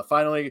 Yeah.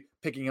 Finally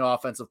picking an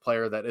offensive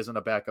player that isn't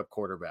a backup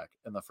quarterback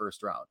in the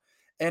first round.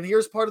 And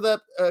here's part of that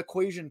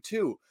equation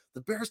too.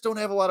 The Bears don't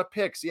have a lot of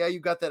picks. Yeah,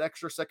 you got that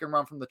extra second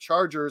round from the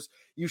Chargers.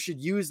 You should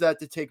use that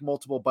to take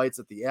multiple bites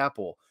at the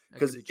apple,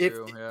 because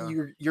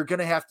you're going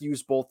to have to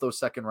use both those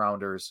second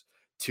rounders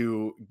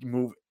to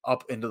move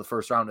up into the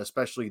first round,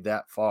 especially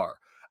that far.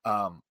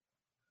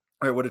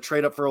 Would a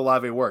trade up for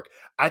Olave work?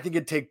 I think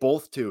it'd take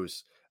both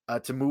twos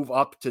to move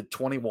up to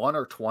 21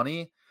 or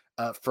 20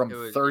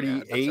 from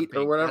 38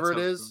 or whatever it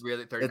is.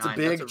 Really, it's a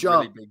big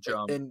jump. Really big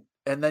jump.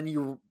 And then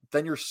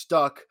you're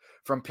stuck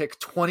from pick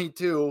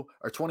 22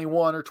 or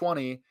 21 or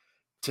 20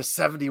 to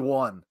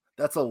 71.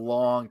 That's a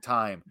long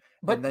time.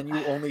 And then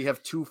you only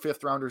have 2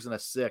 5th rounders and a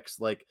 6th.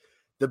 Like,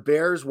 the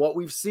Bears, what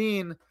we've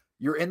seen,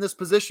 you're in this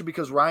position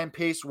because Ryan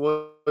Pace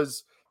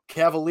was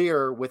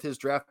cavalier with his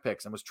draft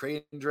picks and was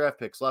trading draft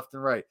picks left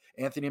and right.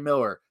 Anthony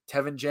Miller,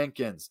 Tevin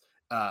Jenkins,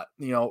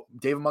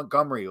 David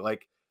Montgomery.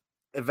 Like,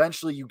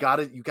 eventually you got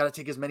to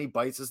take as many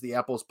bites as the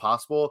apple as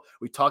possible.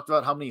 We talked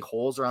about how many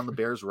holes are on the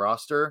Bears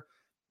roster.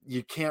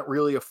 You can't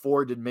really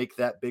afford to make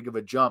that big of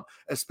a jump,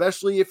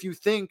 especially if you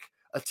think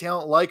a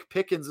talent like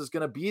Pickens is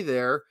going to be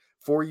there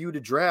for you to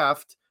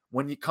draft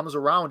when he comes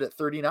around at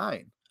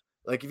 39.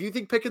 Like, if you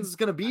think Pickens is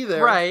going to be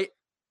there, right?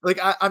 Like,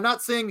 I'm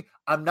not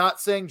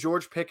saying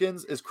George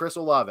Pickens is Chris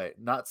Olave.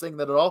 Not saying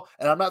that at all.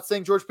 And I'm not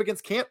saying George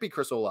Pickens can't be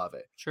Chris Olave.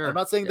 Sure. I'm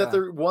not saying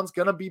that one's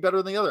going to be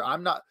better than the other.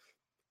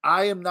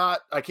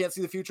 I can't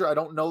see the future. I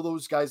don't know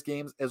those guys'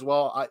 games as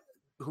well.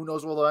 Who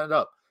knows where they'll end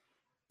up.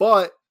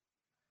 But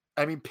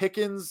I mean,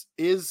 Pickens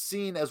is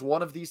seen as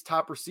one of these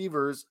top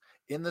receivers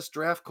in this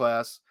draft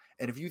class.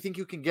 And if you think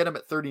you can get him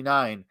at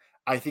 39,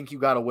 I think you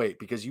got to wait,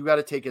 because you got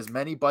to take as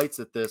many bites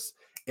at this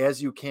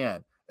as you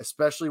can,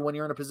 especially when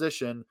you're in a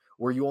position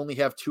where you only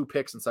have 2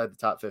 picks inside the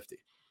top 50.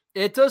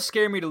 It does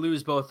scare me to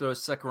lose both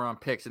those second round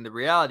picks, and the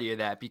reality of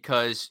that,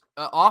 because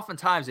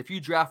oftentimes if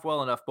you draft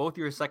well enough, both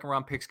your second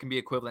round picks can be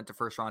equivalent to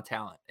first round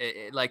talent.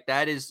 Like,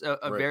 that is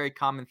a very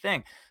common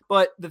thing.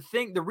 But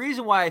the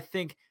reason why I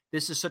think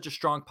this is such a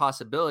strong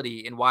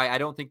possibility and why I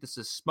don't think this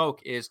is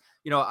smoke is,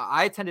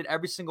 I attended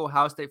every single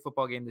Ohio State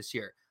football game this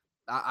year.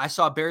 I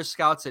saw Bears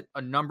scouts at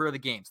a number of the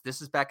games.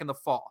 This is back in the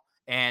fall.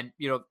 And,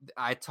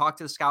 I talked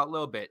to the scout a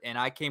little bit, and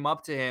I came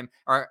up to him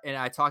and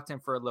I talked to him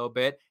for a little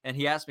bit, and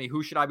he asked me,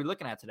 who should I be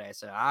looking at today? I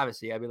said,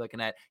 obviously I'd be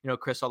looking at,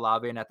 Chris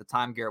Olave, and at the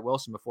time, Garrett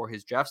Wilson, before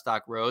his draft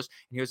stock rose.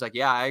 And he was like,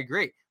 yeah, I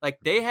agree. Like,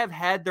 they have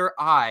had their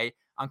eye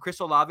on Chris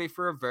Olave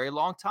for a very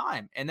long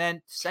time. And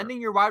then sending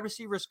your wide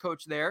receivers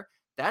coach there,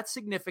 that's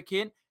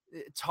significant.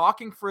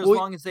 Talking for as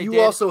long as they did.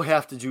 You also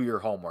have to do your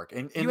homework.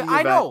 In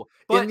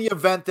the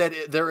event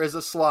that there is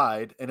a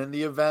slide, and in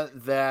the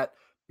event that,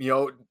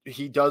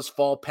 he does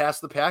fall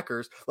past the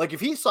Packers, like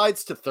if he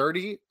slides to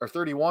 30 or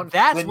 31,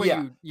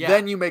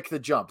 then you make the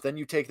jump. Then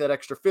you take that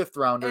extra 5th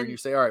rounder and you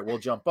say, all right, we'll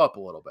jump up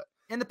a little bit.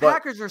 And the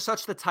Packers are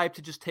such the type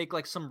to just take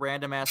like some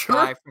random ass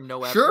guy from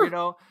nowhere,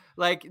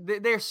 like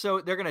they're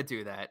going to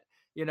do that.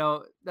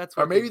 That's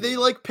what, or maybe they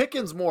like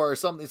Pickens more or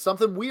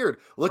something weird.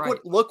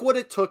 Look what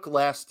it took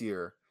last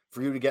year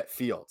for you to get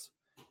Fields.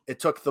 It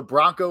took the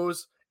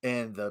Broncos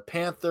and the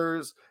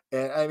Panthers,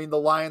 and I mean the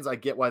Lions. I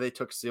get why they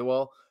took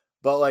Sewell,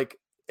 but like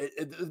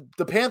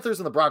the Panthers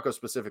and the Broncos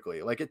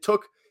specifically, like it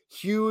took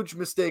huge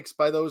mistakes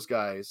by those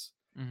guys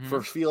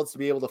for Fields to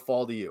be able to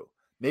fall to you.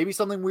 Maybe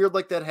something weird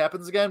like that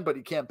happens again, but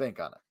you can't bank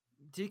on it.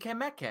 DK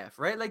Metcalf,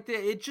 right? Like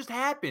it just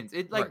happens.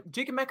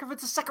 DK Metcalf,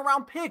 it's a second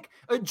round pick.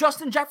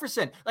 Justin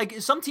Jefferson, like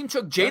some team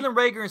took Jalen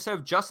Reagor instead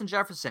of Justin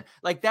Jefferson.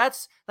 Like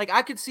that's like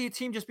I could see a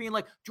team just being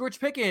like George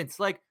Pickens,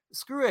 like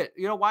screw it.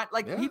 Why?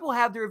 Like people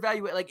have their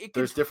evaluate. Like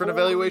there's different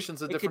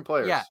evaluations of different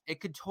players. Yeah, it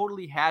could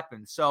totally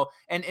happen. So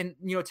and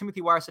Timothy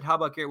Wire said, how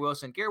about Garrett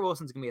Wilson? Garrett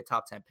Wilson's gonna be a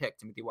top 10 pick.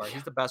 Timothy Wire,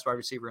 he's the best wide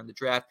receiver in the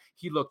draft.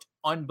 He looked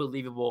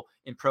unbelievable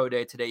in pro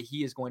day today.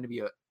 He is going to be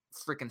a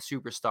freaking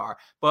superstar.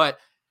 But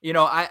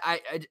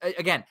I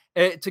again,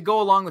 to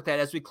go along with that,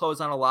 as we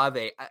close on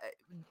Olave,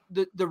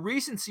 the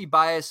recency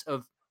bias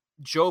of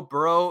Joe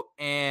Burrow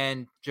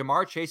and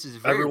Jamar Chase is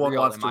very Everyone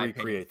real. Wants to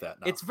recreate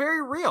that now. It's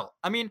very real.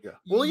 I mean,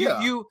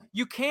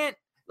 you can't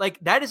like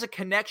that is a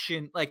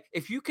connection. Like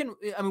if you can,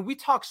 I mean, we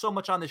talk so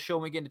much on the show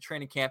when we get into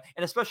training camp,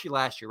 and especially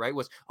last year, right?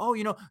 Was, oh,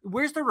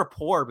 where's the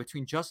rapport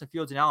between Justin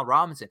Fields and Allen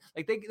Robinson?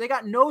 Like they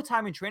got no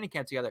time in training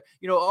camp together.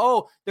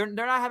 Oh, they're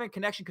not having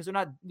connection because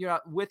you're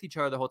not with each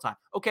other the whole time.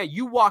 Okay,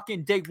 you walk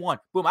in day one,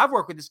 boom, I've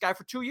worked with this guy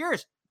for 2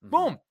 years.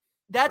 Boom.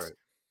 That's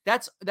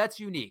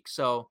unique.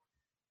 So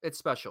it's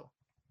special.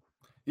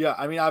 Yeah,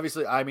 I mean,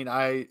 obviously,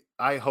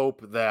 I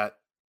hope that,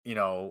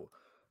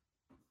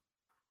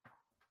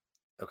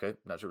 okay,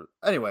 not sure.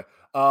 Anyway,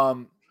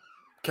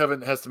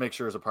 Kevin has to make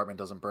sure his apartment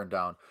doesn't burn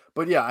down.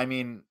 But yeah, I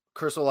mean,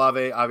 Chris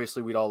Olave,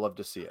 obviously we'd all love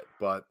to see it,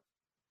 but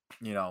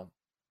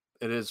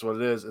it is what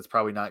it is. It's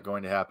probably not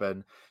going to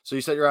happen. So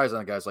you set your eyes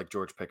on guys like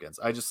George Pickens.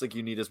 I just think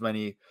you need as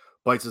many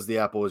bites as the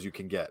apple as you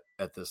can get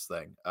at this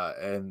thing.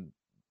 And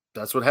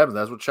that's what happens.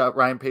 That's what shot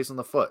Ryan Pace in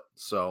the foot.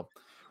 So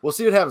we'll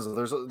see what happens.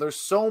 There's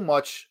so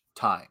much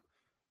time.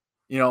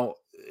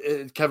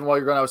 Kevin, while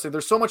you're going, I was saying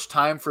there's so much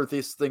time for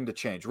this thing to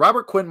change.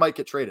 Robert Quinn might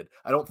get traded.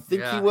 I don't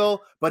think he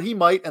will, but he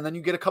might. And then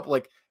you get a couple,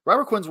 like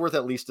Robert Quinn's worth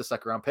at least a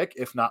second-round pick,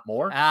 if not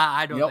more.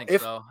 I don't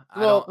think so.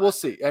 We'll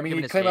see. I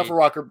mean, he came off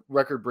a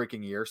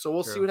record-breaking year, so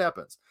we'll see what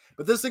happens.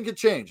 But this thing could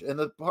change, and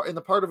the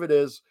part of it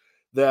is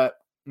that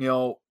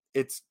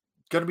it's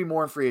going to be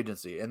more in free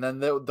agency, and then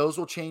those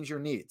will change your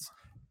needs.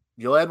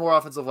 You'll add more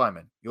offensive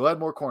linemen. You'll add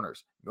more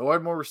corners. You'll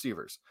add more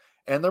receivers,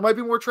 and there might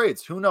be more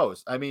trades. Who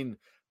knows? I mean,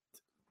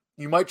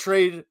 you might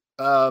trade.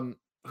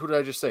 Who did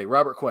I just say?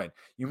 Robert Quinn.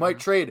 You might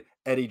trade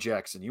Eddie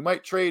Jackson. You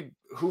might trade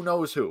who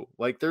knows who.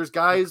 Like there's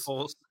guys.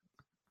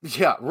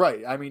 Yeah,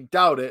 right. I mean,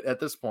 doubt it at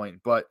this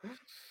point, but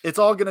it's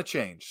all going to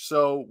change.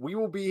 So we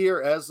will be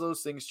here as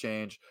those things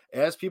change,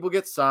 as people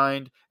get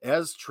signed,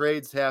 as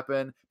trades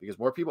happen, because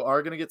more people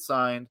are going to get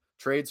signed.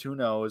 Trades, who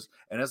knows?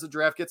 And as the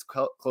draft gets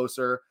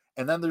closer,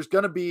 and then there's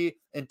going to be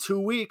in 2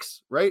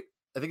 weeks, right?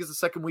 I think it's the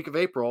second week of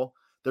April.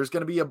 There's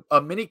going to be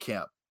a mini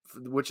camp,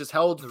 which is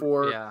held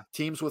for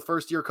teams with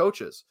first-year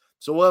coaches.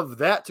 So we'll have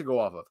that to go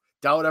off of.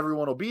 Doubt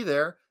everyone will be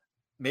there.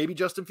 Maybe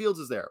Justin Fields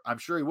is there. I'm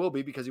sure he will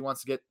be because he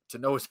wants to get to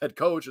know his head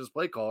coach and his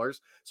play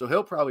callers. So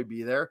he'll probably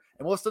be there.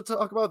 And we'll still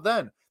talk about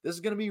then. This is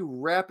going to be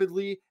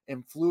rapidly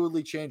and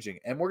fluidly changing.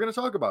 And we're going to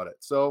talk about it.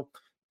 So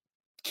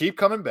keep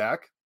coming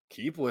back.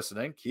 Keep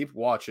listening. Keep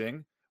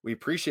watching. We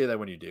appreciate that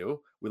when you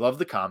do. We love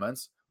the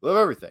comments. We love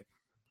everything.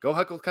 Go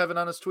heckle Kevin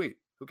on his tweet.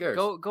 Who cares?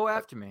 Go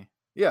after me.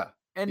 Yeah.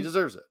 And he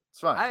deserves it. It's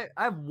fine.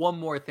 I have one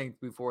more thing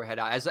before we head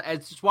out. As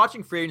just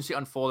watching free agency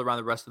unfold around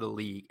the rest of the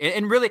league,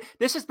 and really,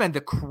 this has been the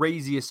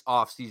craziest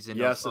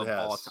offseason of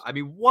all time. I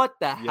mean, what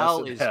the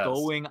hell is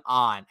going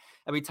on?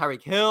 I mean,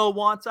 Tyreek Hill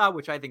wants out,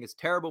 which I think is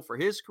terrible for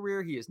his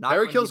career. He is not.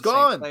 Tyreek Hill's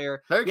gone.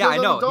 Player. I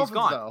know he's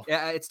gone. Now.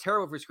 Yeah, it's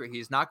terrible for his career. He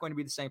is not going to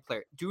be the same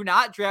player. Do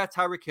not draft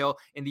Tyreek Hill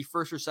in the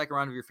first or second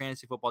round of your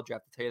fantasy football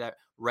draft. I'll tell you that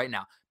right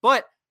now.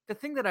 But the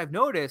thing that I've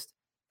noticed,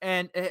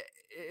 and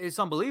it's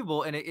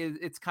unbelievable, and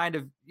it's kind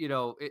of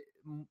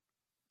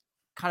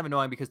kind of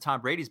annoying because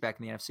Tom Brady's back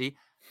in the NFC.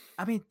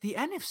 I mean, the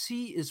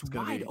NFC is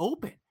wide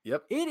open.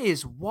 Yep. It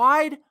is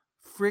wide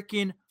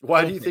freaking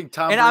Why open. Do you think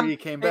Tom Brady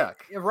came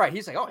back? Right.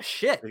 He's like, oh,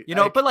 shit.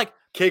 But like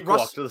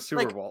cakewalk to the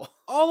Super Bowl.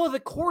 All of the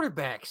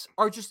quarterbacks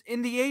are just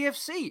in the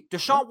AFC.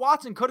 Deshaun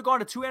Watson could have gone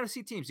to 2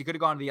 NFC teams. He could have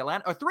gone to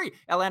the 3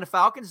 Atlanta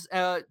Falcons,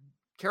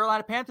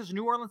 Carolina Panthers, and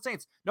New Orleans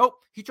Saints. Nope.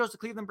 He chose the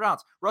Cleveland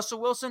Browns. Russell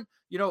Wilson,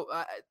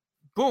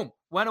 boom,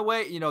 went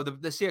away. The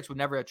Seahawks would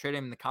never have traded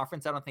him in the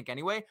conference, I don't think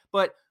anyway.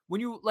 But when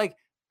you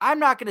I'm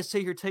not going to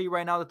sit here tell you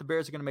right now that the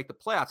Bears are going to make the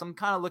playoffs. I'm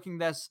kind of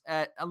looking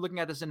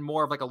at this in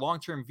more of like a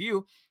long-term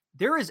view.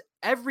 There is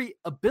every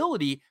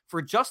ability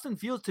for Justin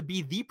Fields to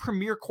be the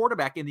premier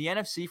quarterback in the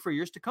NFC for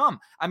years to come.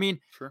 I mean,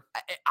 sure.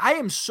 I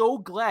am so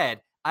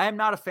glad I am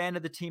not a fan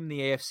of the team in the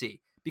AFC.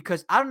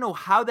 Because I don't know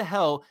how the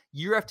hell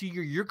year after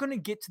year you're going to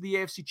get to the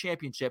AFC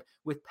Championship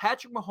with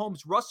Patrick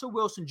Mahomes, Russell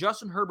Wilson,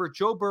 Justin Herbert,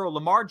 Joe Burrow,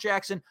 Lamar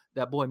Jackson,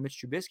 that boy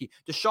Mitch Trubisky,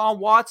 Deshaun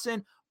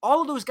Watson,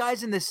 all of those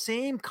guys in the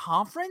same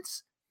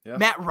conference. Yeah.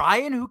 Matt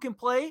Ryan, who can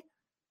play.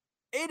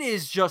 It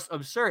is just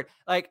absurd.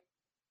 Like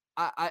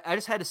I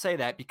just had to say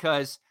that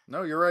because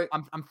no, you're right.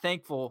 I'm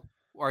thankful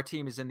our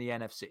team is in the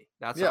NFC.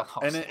 That's all.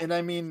 And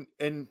I mean,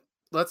 and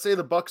let's say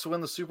the Bucs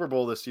win the Super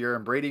Bowl this year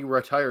and Brady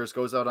retires,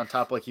 goes out on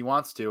top like he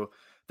wants to.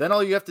 Then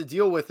all you have to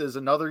deal with is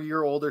another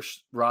year older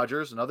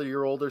Rodgers, another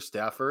year older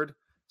Stafford.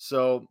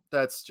 So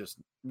that's just,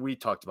 we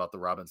talked about the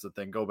Robinson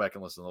thing. Go back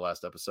and listen to the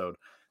last episode.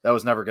 That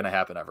was never going to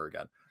happen ever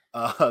again.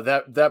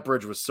 That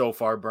bridge was so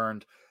far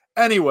burned.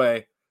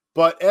 Anyway,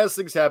 but as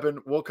things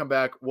happen, we'll come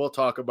back. We'll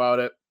talk about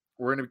it.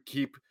 We're going to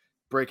keep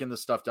breaking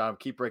this stuff down,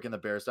 keep breaking the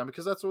Bears down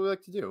because that's what we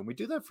like to do. And we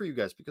do that for you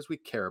guys because we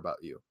care about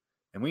you.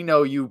 And we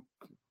know you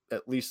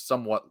at least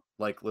somewhat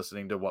like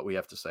listening to what we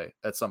have to say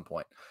at some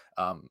point.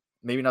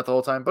 Maybe not the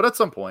whole time, but at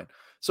some point.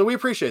 So we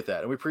appreciate that.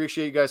 And we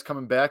appreciate you guys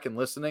coming back and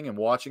listening and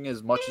watching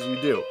as much as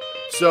you do.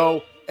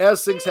 So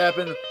as things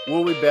happen,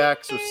 we'll be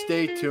back. So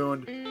stay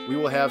tuned. We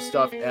will have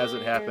stuff as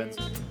it happens.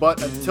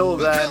 But until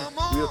then,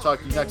 we will talk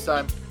to you next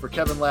time. For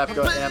Kevin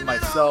Lapka and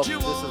myself,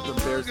 this is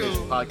the Bears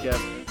Nation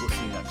Podcast.